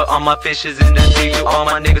world, all my fishes in the sea. To all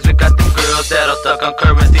my niggas who got them girls that are stuck on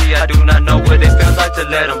currency. I do not know what it feels like to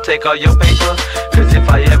let them take all your paper. Cause if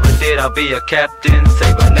I ever did, I'll be a captain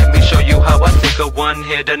saver. Let me show you how I take a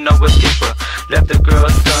one-hitter, no escaper. Left the girl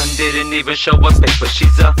stunned, didn't even show a paper.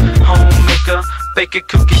 She's a homemaker, baker,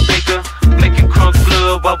 cookie baker. Making crunk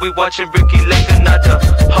blood while we watching Ricky Laker. Not a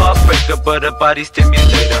heartbreaker, but a body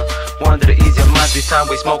stimulator. One of the easier minds, this time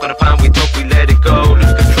we smoke on the pine, we dope, we let it go.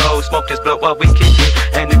 Lose control, smoke this blood while we kick it.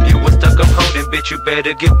 And if you were stuck up holding, bitch, you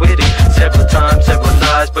better get with it. Several times, several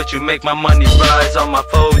lies, but you make my money rise. All my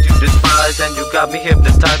foes you despise, and you got me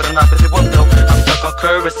hypnotized. But I'm not gonna say, well, no, I'm stuck on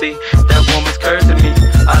currency. That woman's cursing me.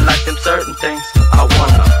 I like them certain things. I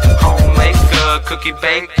want a homemaker, cookie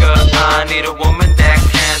baker. I need a woman that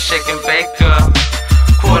can shake and bake her.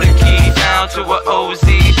 Quarter key down to a OZ,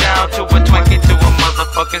 down to a Twinkie, to a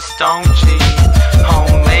motherfucking Stone G.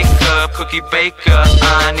 Homemaker, cookie baker.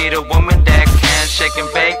 I need a woman that can shake and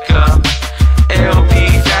bake her.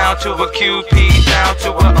 LB down to a QP, down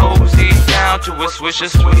to a OZ, down to a Swisher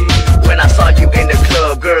Sweet. When I saw you in the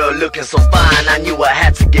club, girl, looking so fine, I knew I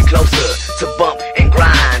had to get closer, to bump and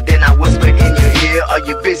grind. Then I whispered in your ear, are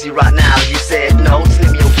you busy right now? You said no,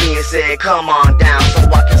 slim your key and said come on down, so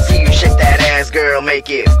I can see you shake that ass, girl, make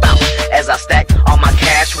it bounce. As I stack all my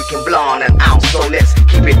cash, we can blow on an ounce. So let's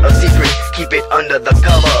keep it a secret, keep it under the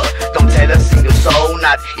cover. Don't tell a single soul,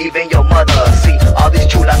 not even your mother. See, all these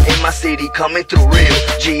chulas in my city coming through real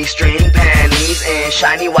G-string panties and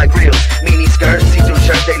shiny white grills, mini skirts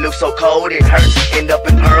feel so cold it hurts. End up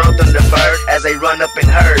in Pearl Thunderbird as they run up in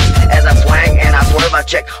herds. As I swang and I swerve, I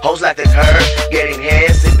check hoes like it's her. Getting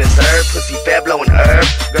head, sipping serve, pussy fat, blowing herb.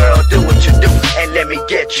 Girl, do what you do and let me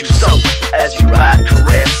get you so. As you ride,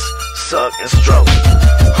 caress, suck and stroke.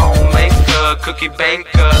 Homemaker, cookie baker,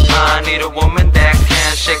 I need a woman that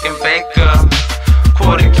can shake and bake her.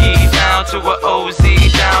 Quarter key down to a OZ,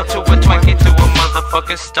 down to a Twinkie, to a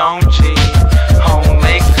motherfucking Stone G.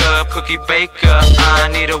 Homemaker, cookie baker, I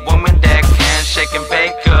need a woman that can shake and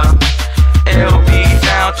bake her. LB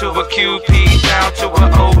down to a QP, down to a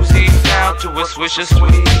OZ, down to a Swisher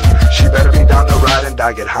Sweet. She better be down to ride and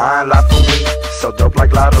die, get high and life for me. So dope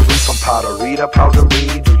like lottery, from powdery to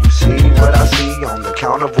powdery. Do you see what I see on the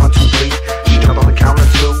count of 1, 2, 3? She jumped on the counter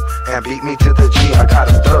 2 and beat me to the G. I got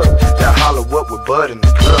a thug that holler what with Bud in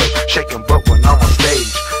the club, shaking butt when I'm on stage,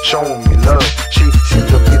 showing me love. She seems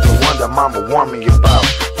to be the one that mama warned me about.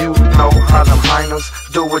 You know how them hyenas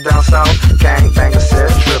do it down south. Gangbanger, set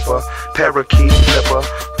tripper, parakeet flipper,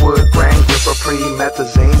 wood grain gripper,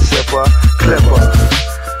 premethazine sipper, clipper.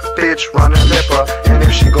 Bitch running lipper, and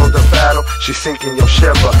if she goes to battle, she sinking your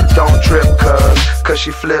shipper. Don't trip cause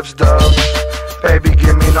she flips dub. Baby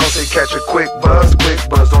give me no say catch a quick buzz,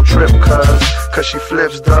 don't trip cause she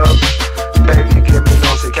flips dub. Baby give me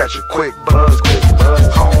no say catch a quick buzz.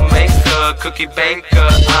 Homemaker, cookie baker,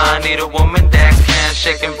 I need a woman that can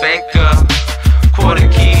shake and bake her. Quarter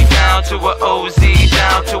key down to a OZ,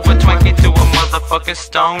 down to a Twinkie, to a motherfucking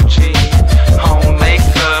Stone G.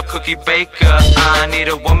 Homemaker, cookie baker, I need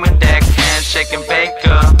a woman that can shake and bake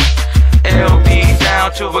her. LB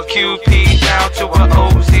down to a QP, down to a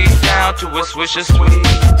OZ, down to a Swisher Sweet.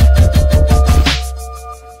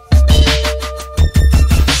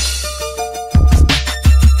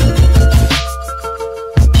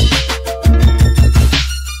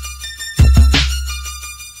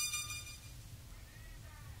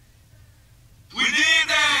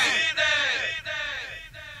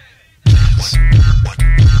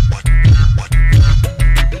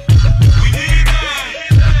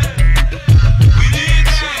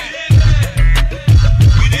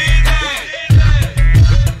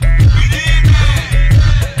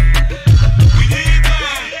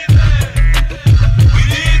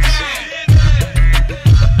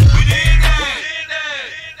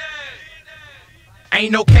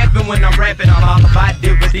 Ain't no capping when I'm rapping, I'm all about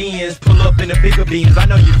dividends. Pull up in the bigger beans, I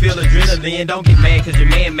know you feel adrenaline. Don't get mad cause your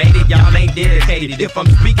man made it, y'all ain't dedicated. If I'm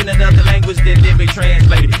speaking another language, then let me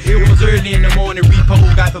translate it. It was early in the morning,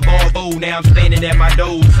 repo got the Volvo. Now I'm standing at my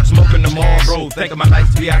door, smoking the Marlboro. Thinking my life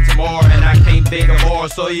to be out tomorrow, and I can't beg a bar.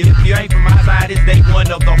 So if you ain't from my side, it's day one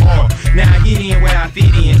of the horror. Now I get in where I fit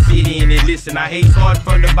in, sit in and listen. I hate starting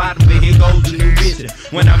from the bottom, but here goes a new mission.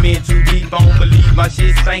 When I'm in too deep, I don't believe my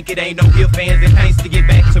shit stank. It ain't no ifs, fans, and paints to get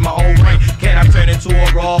back to my old ring. Can I turn into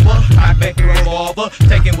a robber? Hot back the revolver,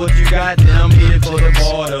 taking what you got, then I'm headed for the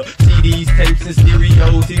border. CDs, tapes, and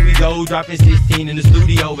stereos, here we go, dropping 16 in the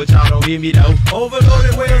studio, but y'all don't hear me though.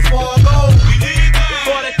 Overloaded Wells Fargo,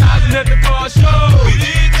 40,000 at the car show.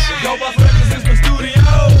 Go Boss Records is my studio.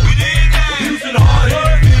 Houston hard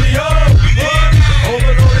hit video.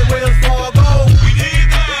 Overloaded Wells Fargo,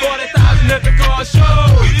 40,000 at the car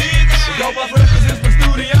show. Go Boss Records is my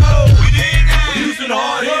studio. Houston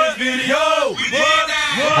hard hit video.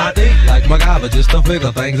 I think like MacGyver just to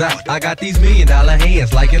figure things out. I got these $1 million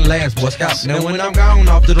hands like in Last Boy Scout. Now when I'm gone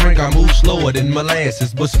off the drink, I move slower than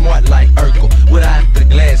molasses, but smart like Urkel without the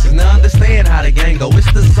glasses. Now understand how the gang go.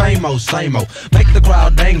 It's the same old, same old. Make the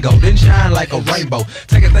crowd dango, then shine like a rainbow.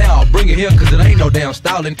 Take it there, I'll bring it here, cause it ain't no damn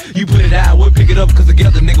stalling. You put it out, we'll pick it up, cause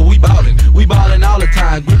together, nigga, we ballin'. We ballin' all the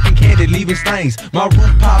time, gripping candy, leaving stains. My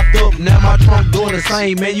roof popped up, now my trunk doing the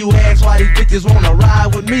same. Man, you ask why these bitches wanna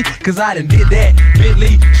ride with me, cause I done did that.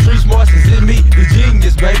 Bentley, street smarts is in me, the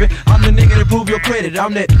genius, baby. I'm the nigga to prove your credit.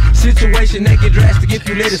 I'm that situation that get drastic if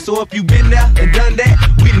you let it. So if you been there and done that,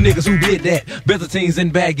 we the niggas who did that. Byzantines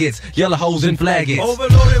and baguettes, yellow hoes and flaggets.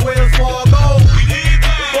 Overloaded Wells Fargo,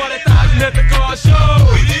 40,000 at the car show.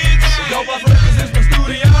 Go Boss Records is my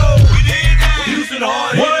studio. Houston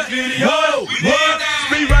hard hit video.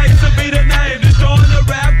 Speed race to be the name, destroying the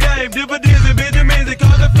rap game. Dividends and Benjamins and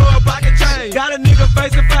coming for a pocket change. Got a nigga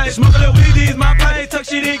face to face, smoking little weed, my pain. Tuck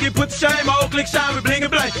shit in, get put to shame. My old click shine with bling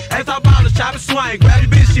and bling. Ass all ballers, chop and swing. Grab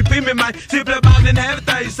your bitch, she pee me, man. Tip that ball and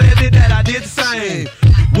everything. You said did that, I did the same.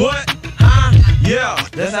 What? Huh? Yeah,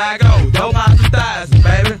 that's how I go. Dope out 2000,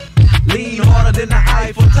 baby. Lean harder than the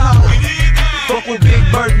Eiffel Tower. Fuck with Big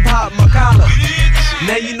Bird and pop my collar.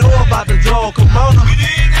 Now you know about the Joel Kimona.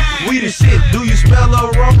 We the shit, do you smell a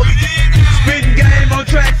rumble? Spitting game on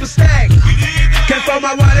track for stacks. Can't find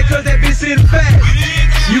my wallet cause that bitch in the fat.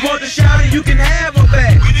 You want to shout it, you can have her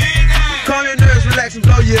back. Calm your nerves, relax and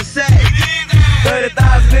blow your sack.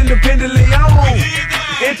 30,000 independently owned.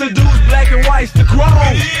 Introduce black and whites to chrome.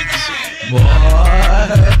 Boy.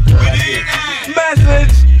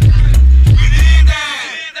 Message.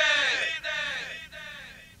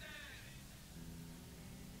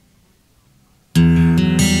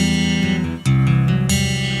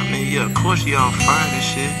 Yeah, of course y'all fine and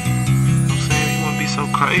shit. You know what I'm saying? You wanna be so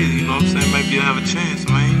crazy, you know what I'm saying? Maybe you'll have a chance,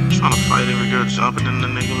 man. Trying to fight every girl jumping in the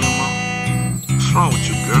nigga limo. What's wrong with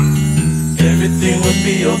you, girl? Everything would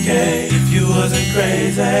be okay if you wasn't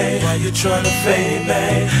crazy. Why you tryna fade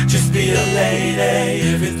me? Just be a lady.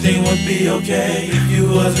 Everything would be okay if you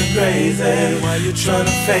wasn't crazy. Why you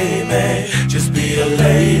tryna fade me? Just be a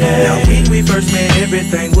lady. Now when we first met,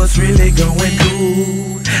 everything was really going good.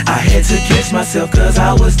 I had to catch myself cause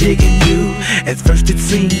I was digging you. At first it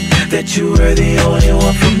seemed that you were the only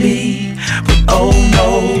one for me, but oh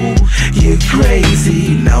no, you're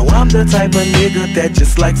crazy. Now I'm the type of nigga that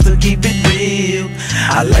just likes to keep it real.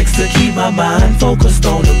 I likes to keep my mind focused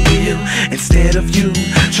on the meal. Instead of you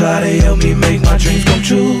try to help me make my dreams come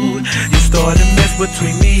true, you started mess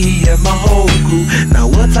between me and my whole crew. Now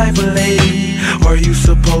what type of lady are you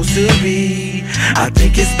supposed to be? I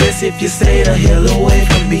think it's best if you stay the hell away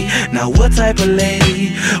from me. Now what type of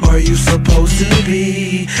lady are you supposed to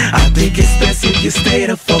be? I think it's best if you stay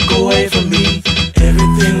the fuck away from me.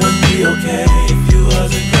 Everything would be okay if you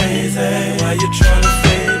wasn't crazy. Why you tryna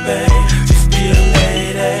fade me? Just be a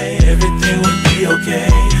lady. Everything would be okay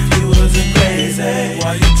if you wasn't crazy.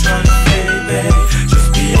 Why you tryna fade me? Just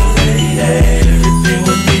be a lady. Everything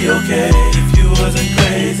would be okay if you wasn't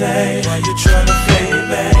crazy. Why you tryna fade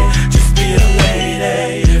me? Just be a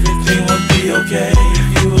lady. Everything would be okay if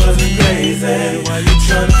you wasn't crazy. Why you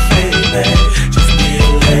tryna fade me? Just be a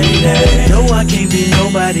lady. No, I can't be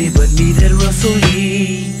nobody but me, that Russell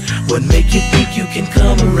Lee. What make you think you can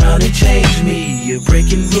come around and change me? You're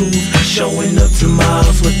breaking rules, showing up to my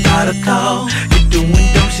house without a call. You're doing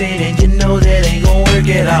dumb shit and you know that ain't gon' work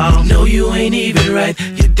at all. No, you ain't even right,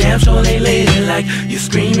 you damn sure ain't ladylike. You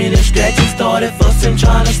screaming and scratching, started fussing,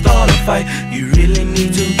 trying to start a fight. You really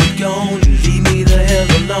need to get gone and leave me the hell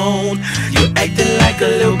alone. You're acting like a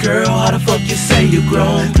little girl, how the fuck you say you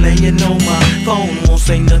grown? Playing on my phone, won't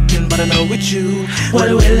say nothing but I know with you. What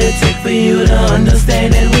will it take for you to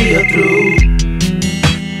understand that we are through?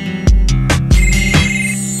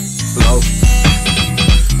 Hello?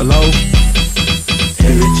 Hello?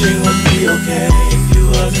 Everything would be okay if you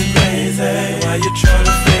wasn't crazy. Why you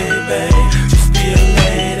tryna fade me? Just be a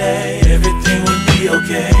lady. Everything would be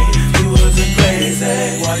okay if you wasn't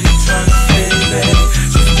crazy. Why you tryna fade me?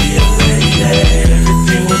 Just be a lady.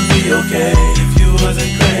 Everything would be okay if you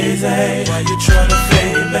wasn't crazy. Why you tryna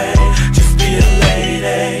fade me? Just be a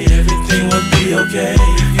lady. Everything would be okay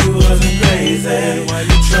if you wasn't crazy. Why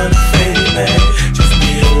you tryna fade me? Just be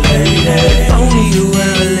a lady. If only you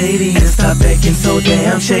were a lady and stop acting so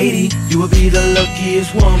damn shady. You would be the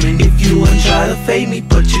luckiest woman if you wouldn't try to fade me,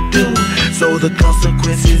 but you do. So the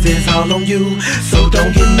consequences is all on you. So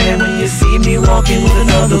don't get mad when you see me walking with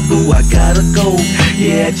another boo. I gotta go.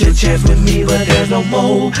 You had your chance with me, but there's no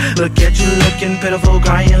more. Look at you looking pitiful,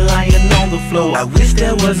 crying, lying on the floor. I wish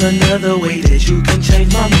there was another way that you can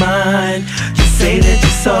change my mind. You say that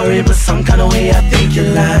you're sorry, but some kind of way I think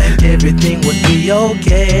you're lying. Everything would be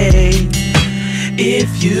okay if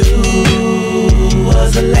you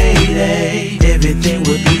was a lady. Everything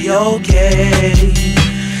would be okay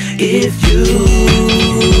if you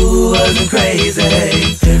wasn't crazy.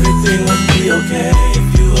 Everything would be okay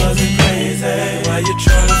if you wasn't crazy. Why you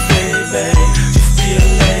tryna fade me? Just be a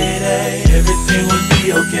lady. Everything would be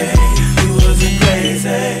okay if you wasn't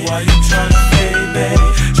crazy. Why you tryna fade me?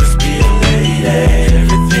 Just be a lady.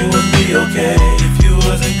 Everything would be okay if you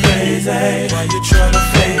wasn't crazy. Why you tryna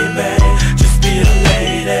fade me? Just be a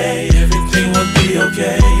lady. Everything would be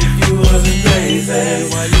okay if you wasn't crazy.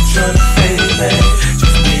 Why you tryna fade me?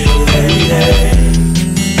 Just be a lady.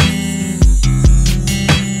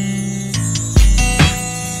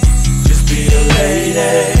 Just be a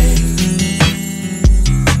lady.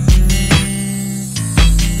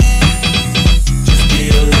 Just be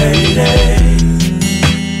a lady.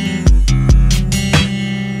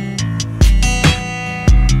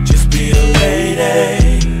 Just be a lady.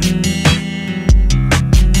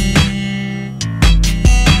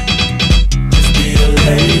 Just be a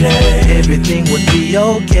lady. Everything would be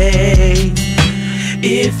okay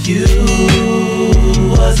if you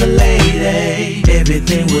was a lady.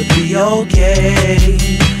 Everything would be okay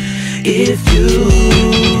if you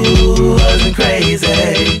wasn't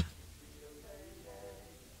crazy.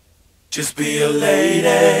 Just be a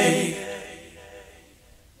lady.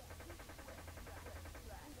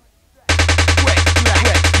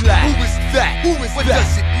 What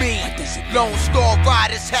does it mean? Lone Star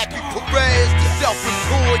Riders, Happy Perez, the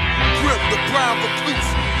self-employed, Grimm, the brown recluse,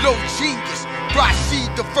 low genius,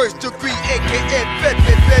 Rashid, the first degree, aka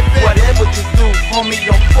Pepe. Whatever you do, homie,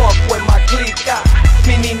 don't fuck with my clica.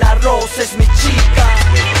 Mi Nina Rose es mi chica.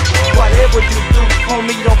 Whatever you do,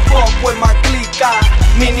 homie, don't fuck with my clica.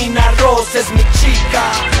 Mi Nina Rose es mi chica.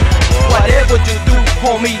 Whatever you do,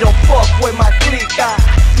 homie, don't fuck with my clica.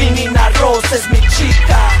 Mi Nina Rose es mi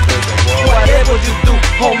chica. Whatever you do,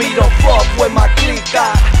 homie, don't fuck with my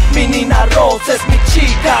clica. Mi Nina Rose es mi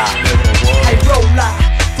chica. I roll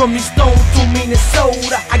from East Stone to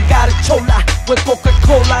Minnesota. I got a chola with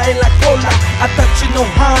Coca-Cola en la cola. I thought you know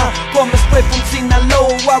how. Coming straight from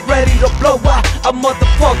Sinaloa, ready to blow up a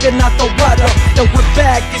motherfucker out the water. Then we're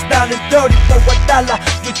back, it's down and dirty for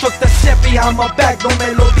 $1. You took the Chevy on my back, no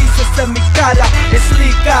me lo dices en mi cara. Es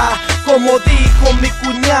lica, como dijo mi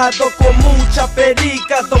cuñado, con mucha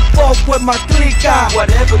perica. Don't fuck with my clica.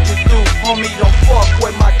 Whatever you do, homie, don't fuck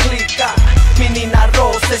with my clica. Mi Nina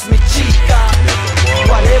Rose es mi chica.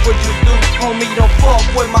 Whatever you do, homie, don't fuck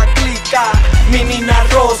with my clica. Mi Nina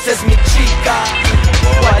Rose es mi chica.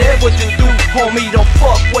 Whatever you do, homie, don't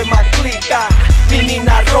fuck with my clica. Mi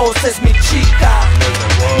Nina Rose es mi chica.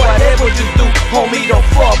 Whatever you do, homie, don't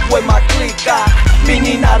fuck with my clica. Mi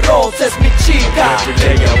Nina Rose es mi chica. Every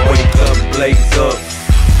day I wake up, blaze up,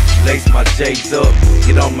 lace my J's up,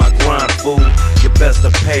 get on my grind, fool. You best to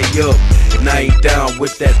pay up, and I ain't down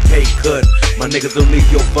with that pay cut. My niggas don't leave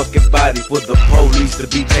your fucking body for the police to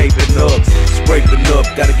be taping up, scraping up.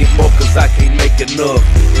 Gotta get more cause I can't make enough.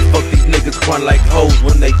 And fuck these niggas crying like hoes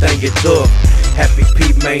when they think it tough. Happy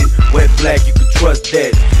P, man, wet black, you can trust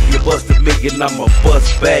that. You bust $1 million, I'ma bust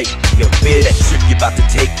back. You bitch. That trip you about to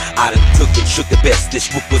take, I done took and shook the best. This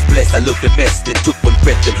whoop was blessed, I looked a mess. Then took one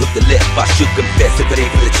breath and hooked the left. I should confess, if it ain't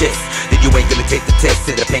for the chest, then you ain't gonna take the test.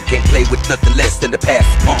 And the pen can't play with nothing less than the past.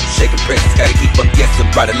 Shaking presses, gotta keep on guessing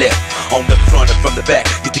right or left. On the front and from the back,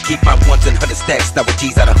 used to keep my ones and 100 stacks. Now with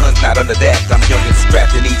G's out of huns, not under that. I'm young and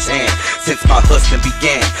strapped in each hand since my hustling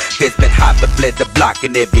began. It's been hot but bled the block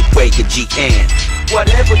in every way a G can.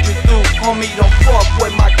 Whatever you do, homie, don't fuck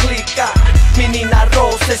with my clica. Mi Nina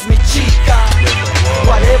Rose es mi chica.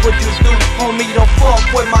 Whatever you do, homie, don't fuck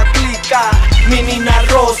with my clica. Mi Nina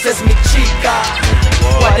Rose es mi chica.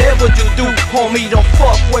 Whatever you do, homie, don't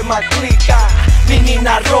fuck with my clica. Mi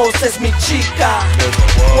Nina Rose es mi chica.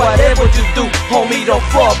 Whatever you do, homie, don't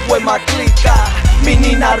fuck with my clica. Mi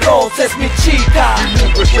Nina Rose es mi chica.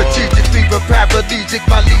 With strategic fever, paraplegic,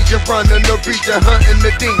 my legion running the region, hunting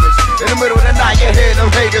the demons. In the middle of the night, you hear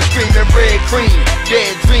them haters screaming red cream,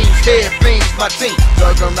 dead dreams, head beams, my team.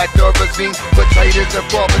 Thug them like Durazine, but traitors and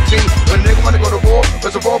poverty. When a nigga wanna go to war,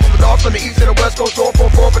 there's a war from the north, from the east and the west coast, all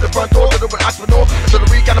for the front door, to the entrepreneur, to the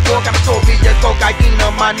week, got a floor, got a soul, me and cocaine,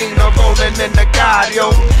 my Nina rolling in the Gotti,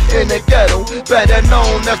 in the ghetto, better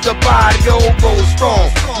known as the barrio, goes strong,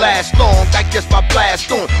 last long, I guess my blast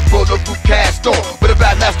on, roll up through cast on, with a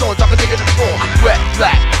bad mask on, drop a nigga to the floor, wet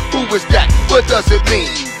black, who is that, what does it mean?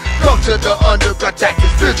 Come to the underground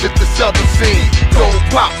tactics, visit the southern scene, don't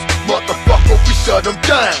pops, motherfucker, we shut them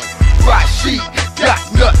down, Rashid, got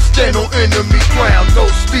nuts, stand on enemy ground, no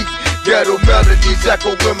speak, ghetto melodies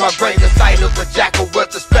echo in my brain, the sight of a jackal,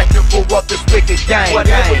 with the spectacle of this wicked gang.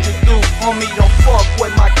 Whatever you do, homie, don't fuck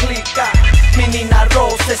with my clica. Mi Nina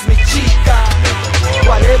Rose es mi chica.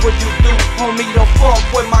 Whatever you do, homie, don't fuck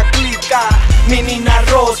with my clica. Mi Nina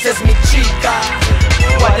Rose es mi chica.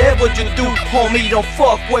 Whatever you do, homie, don't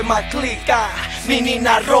fuck with my clica. Mi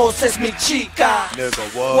Nina Rose es mi chica.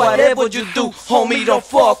 Whatever you do, homie, don't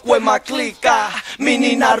fuck with my clica. Mi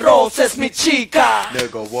Nina Rose es mi chica.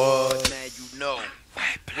 Nigga, what? Man, you know,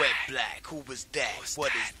 wet black, who was that?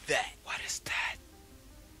 What is that? What is that?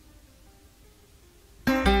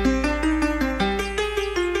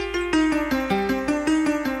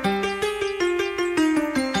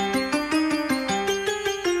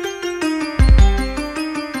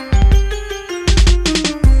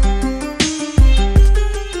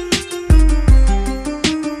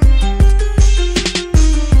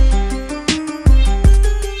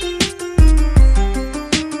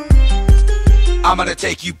 I'm gonna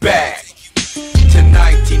take you back to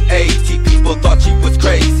 1980. People thought she was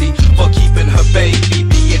crazy for keeping her baby,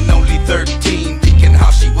 being only 13, thinking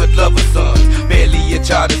how she would love her son. Barely a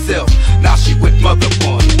child herself, now she with mother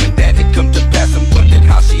one. When that had come to pass, and wondered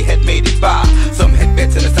how she had made it by. Some had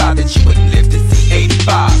bet to the side that she wouldn't live to see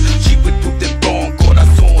 85. She would prove them wrong, caught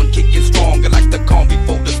her son kicking stronger like the calm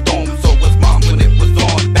before the storm. So was mom when it was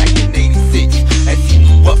on back in 86. As he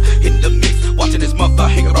grew up in the mix, watching his mother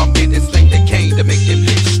hang around men and sling the cane to make him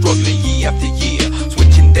live, struggling year after year,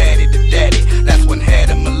 switching daddy to daddy. Last one had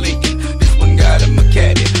him a Lincoln, this one got him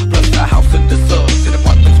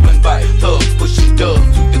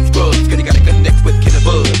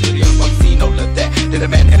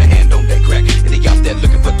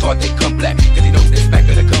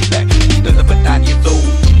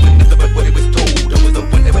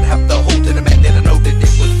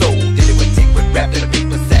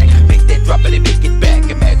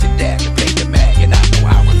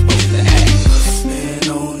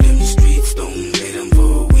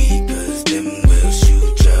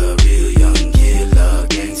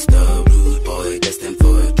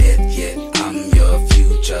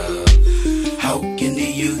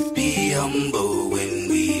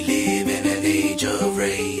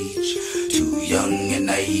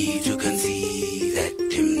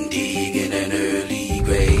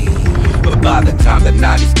By the time the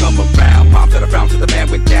 90s come around, mom turned around till the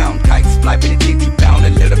man went down. Kites fly, but it takes you down,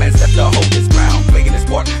 and little man stepped to hold his ground. Playing his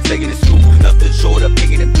part, staying in school, nothing short of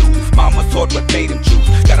picking him blues. Mama taught what made him choose,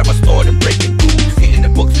 got him a start and breaking rules. Hitting the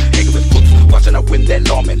books, hanging with books, watching her win that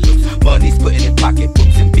lawman looks. Money's putting in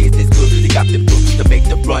pocketbooks and business good. They got them books to make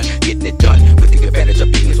the run, getting it done. We take advantage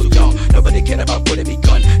of being so young. Nobody cared about what it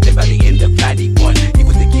begun. Then by the end of 91, he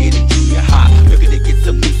was a kid in junior high, looking to get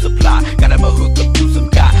some new supply. Got him a hook up to some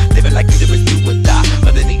guy, living like either is do or die.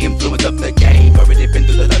 Under the influence of the game, already been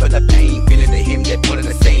through the love and the pain. Feeling to him that one and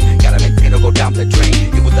the same. Gotta maintain or go down the drain.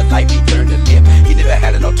 It was the life he turned to live. He never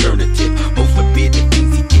had an alternative. Most forbid the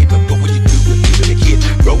things he did, but what would you do if you were a kid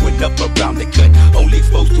growing up around the cut, only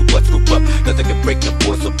exposed to what's grew up? Nothing could break the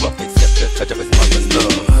boy so rough except the touch of his mother's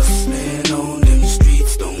love. Hustling on them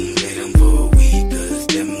streets, don't let them for weak, cause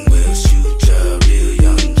them will shoot ya. Real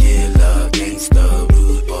young killer, gangster,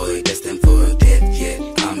 rude boy, destined for death, yet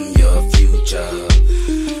I'm your future.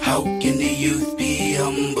 How can the youth be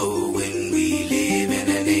humble when we live in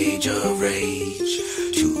an age of rage?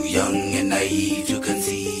 Too young and naive to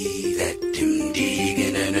conceive that them dig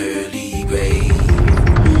in an early grave.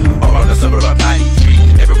 Around the summer of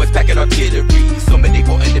 93, everyone's packing artillery. So many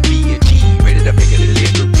wanting to be a G, ready to make a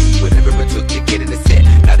delivery. Whatever it took to get in the set,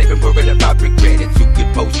 not even worried about regret. It's who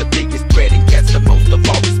could post the biggest spread and catch the most of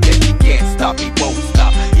all respect. He can't stop, he won't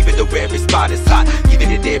stop, even though every spot is hot.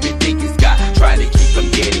 Giving it everything he's got, trying to keep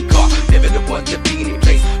from getting caught. Never the one to be in a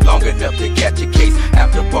place long enough to catch a case.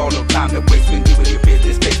 After all, no time to waste when doing your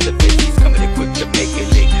business face to face. He's coming in quick to make a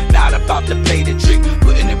lick, not about to play the trick.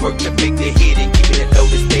 Putting in work to make the hit and keeping it low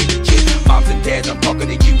to stay legit. Moms and dads, I'm talking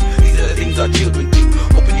to you. These are the things our children do.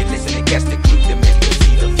 Hoping you listen and catch the clue to make you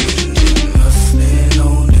see the future. Hustling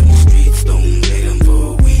on them streets, don't let them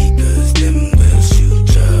for weak, cause them will shoot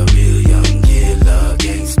ya. Real young killer,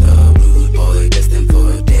 gangster, rude boy, destined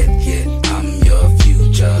for death, yet I'm your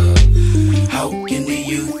future. How can the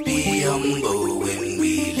youth be humble when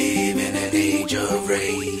we live in an age of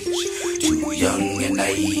rage? Too young and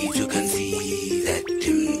naive to conceive that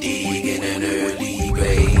them dig in an early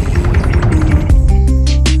grave.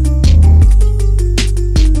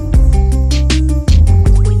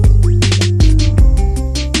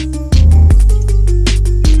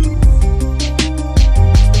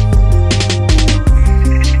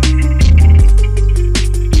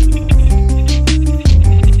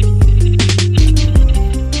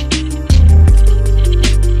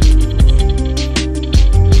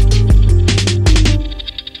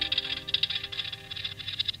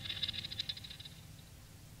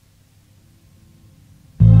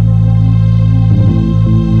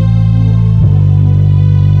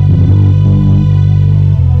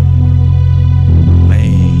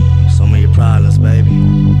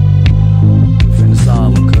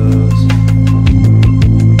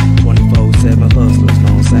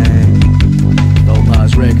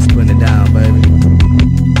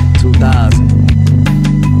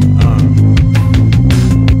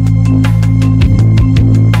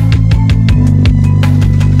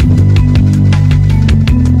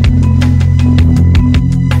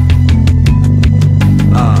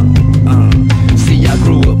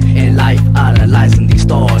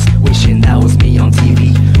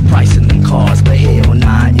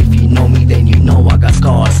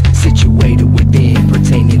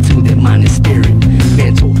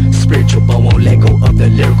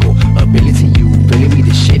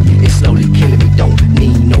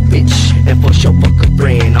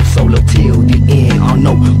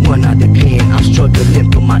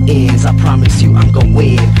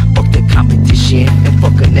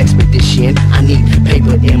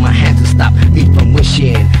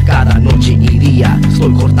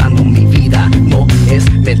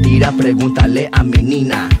 Pregúntale a mi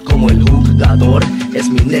nina, como el jugador es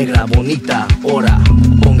mi negra bonita. Ahora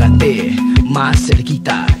póngate más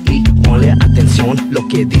cerquita y ponle atención lo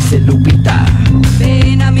que dice Lupita.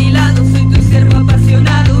 Ven a mi lado, soy tu siervo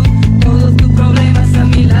apasionado. Todos tus problemas a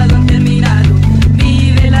mi lado han terminado.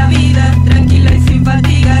 Vive la vida tranquila y sin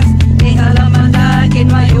fatigas. Deja la maldad que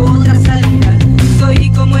no hay otra salida. Soy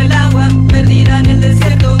como el agua perdida en el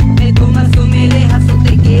desierto. Me tomas o me dejas o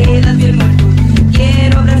te quedas bien muerto.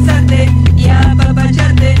 Quiero abrazarte y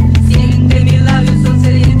apapacharte. Siente mis labios son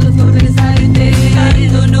sedientos por besarte.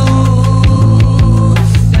 Besándonos,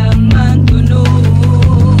 amándonos,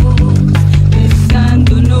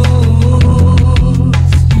 besándonos.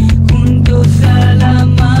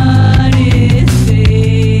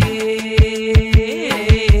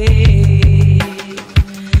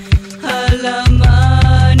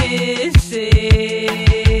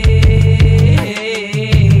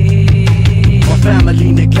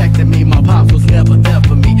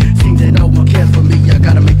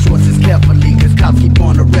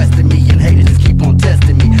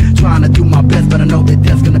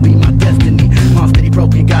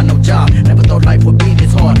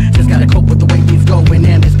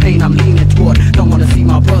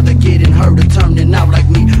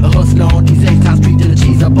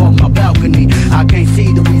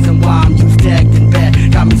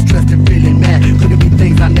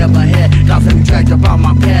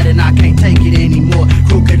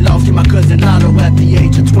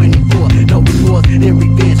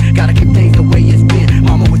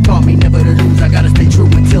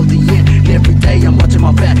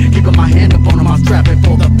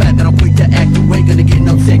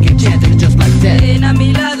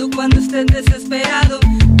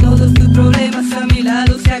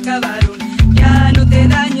 acabaron. Ya no te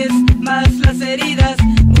dañes más las heridas,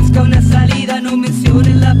 busca una salida, no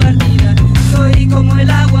menciones la partida. Soy como el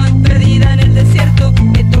agua perdida en el desierto,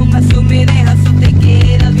 te tomas o me dejas o te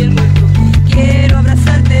quedas bien muerto. Quiero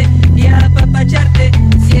abrazarte y apapacharte,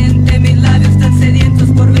 siente mis labios tan sedientos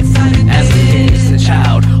por besarte. As an innocent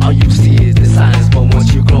child, all you see is the silence. But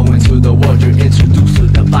once you grow into the world, you're introduced to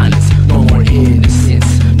the violence. No more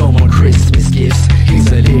innocence, no more Christmas gifts.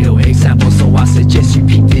 Here's a little example, so I suggest you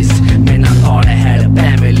peep this. Man, I thought I had a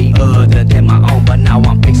family other than my own, but now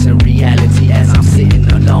I'm facing reality as I'm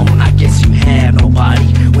sitting alone. I guess you have nobody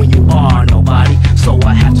when you are nobody, so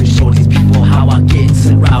I have to show these people how I get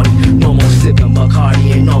so rowdy. No more sipping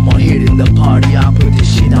Bacardi and no more hitting the party. I put this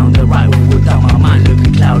shit on the right way without my mind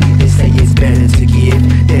looking cloudy. They say it's better to give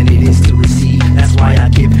than it is to receive. That's why I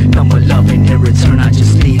give number love and in return I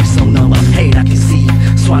just leave some number hate I can see.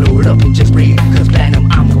 Swallow it up and just breathe, cause platinum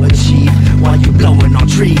I'ma achieve while you blowing on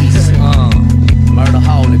trees.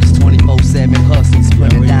 Murderholics, 24/7 hustles,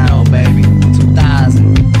 put it down, baby.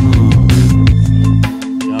 2000.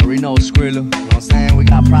 You already know Scrilla, you know what I'm saying? We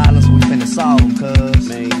got problems, we finna solve them, cuz.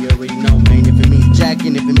 Man, you already know, man. If it means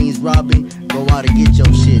jacking, if it means robbing, go out and get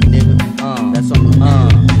your shit, nigga. That's on the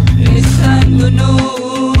Besándonos,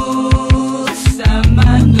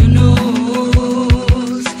 amándonos,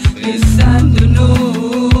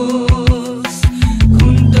 besándonos,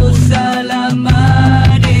 juntos al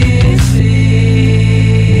amanecer.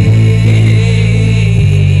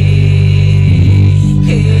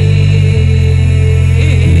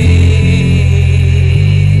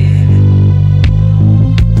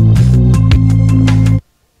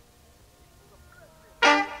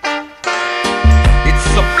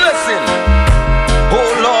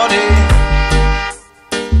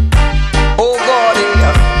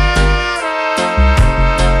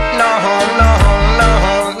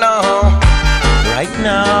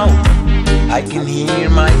 I can hear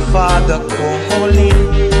my father calling,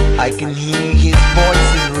 I can hear his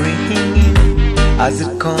voices ringing as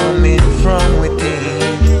it coming from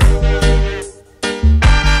within.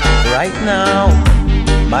 Right now,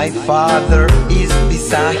 my father is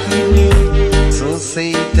beside me, so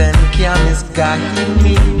Satan can misguide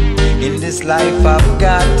me. In this life I've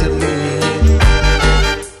got to live,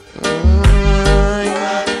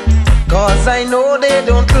 cause I know they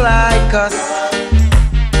don't like us.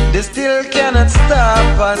 They still cannot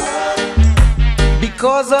stop us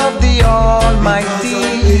because of the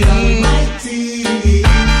Almighty.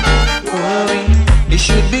 It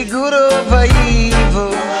should be good over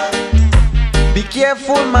evil. Be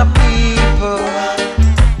careful, my people,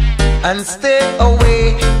 and stay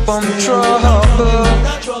away from trouble.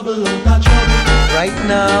 Right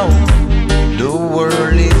now, the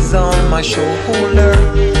world is on my shoulder.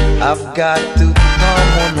 I've got to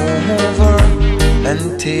come on over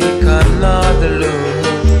and take another look.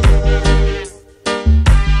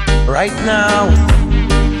 Right now,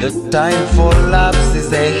 the time for laps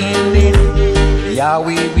is ending.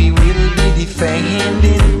 Yahweh, we will be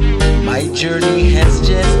defending. My journey has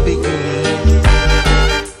just begun.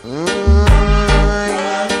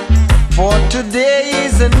 For today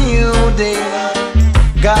is a new day.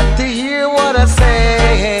 Got to hear what I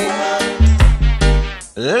say.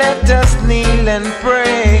 Let us kneel and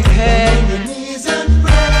pray.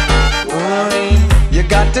 You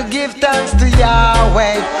got to give thanks to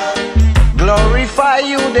Yahweh, glorify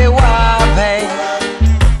you the Yahweh,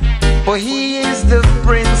 for He is the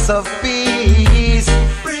Prince of Peace.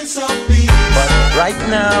 But right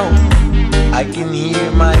now, I can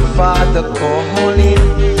hear my Father calling,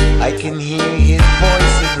 I can hear His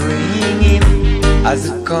voices ringing as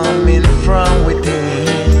it coming from within.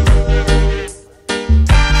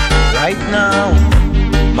 Right now,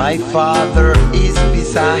 my Father is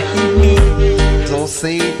beside me, so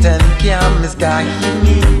Satan can't misguide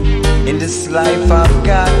me. In this life I've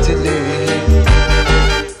got to live.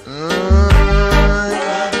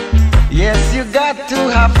 Yes, you got to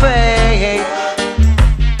have faith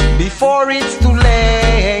before it's too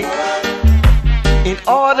late, in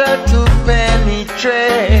order to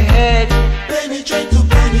penetrate.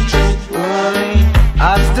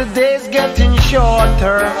 As the days getting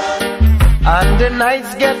shorter and the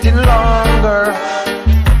nights getting longer,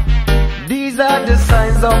 these are the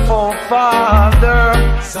signs of our Father.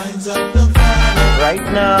 Right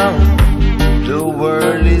now, the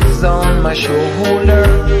world is on my shoulder.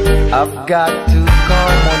 I've got to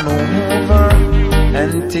come on over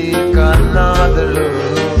and take another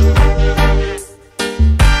look.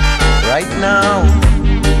 Right now,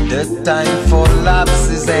 the time for laps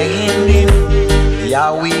is ending.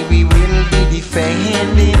 Yahweh, we will be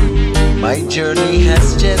defending. My journey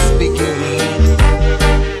has just begun.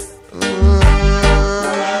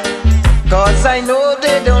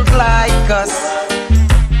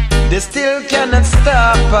 Devil cannot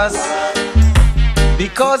stop us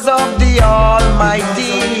because of the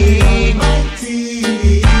Almighty.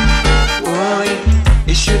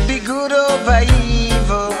 It should be good over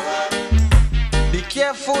evil. Be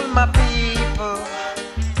careful, my people,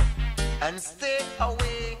 and stay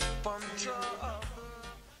away from trouble.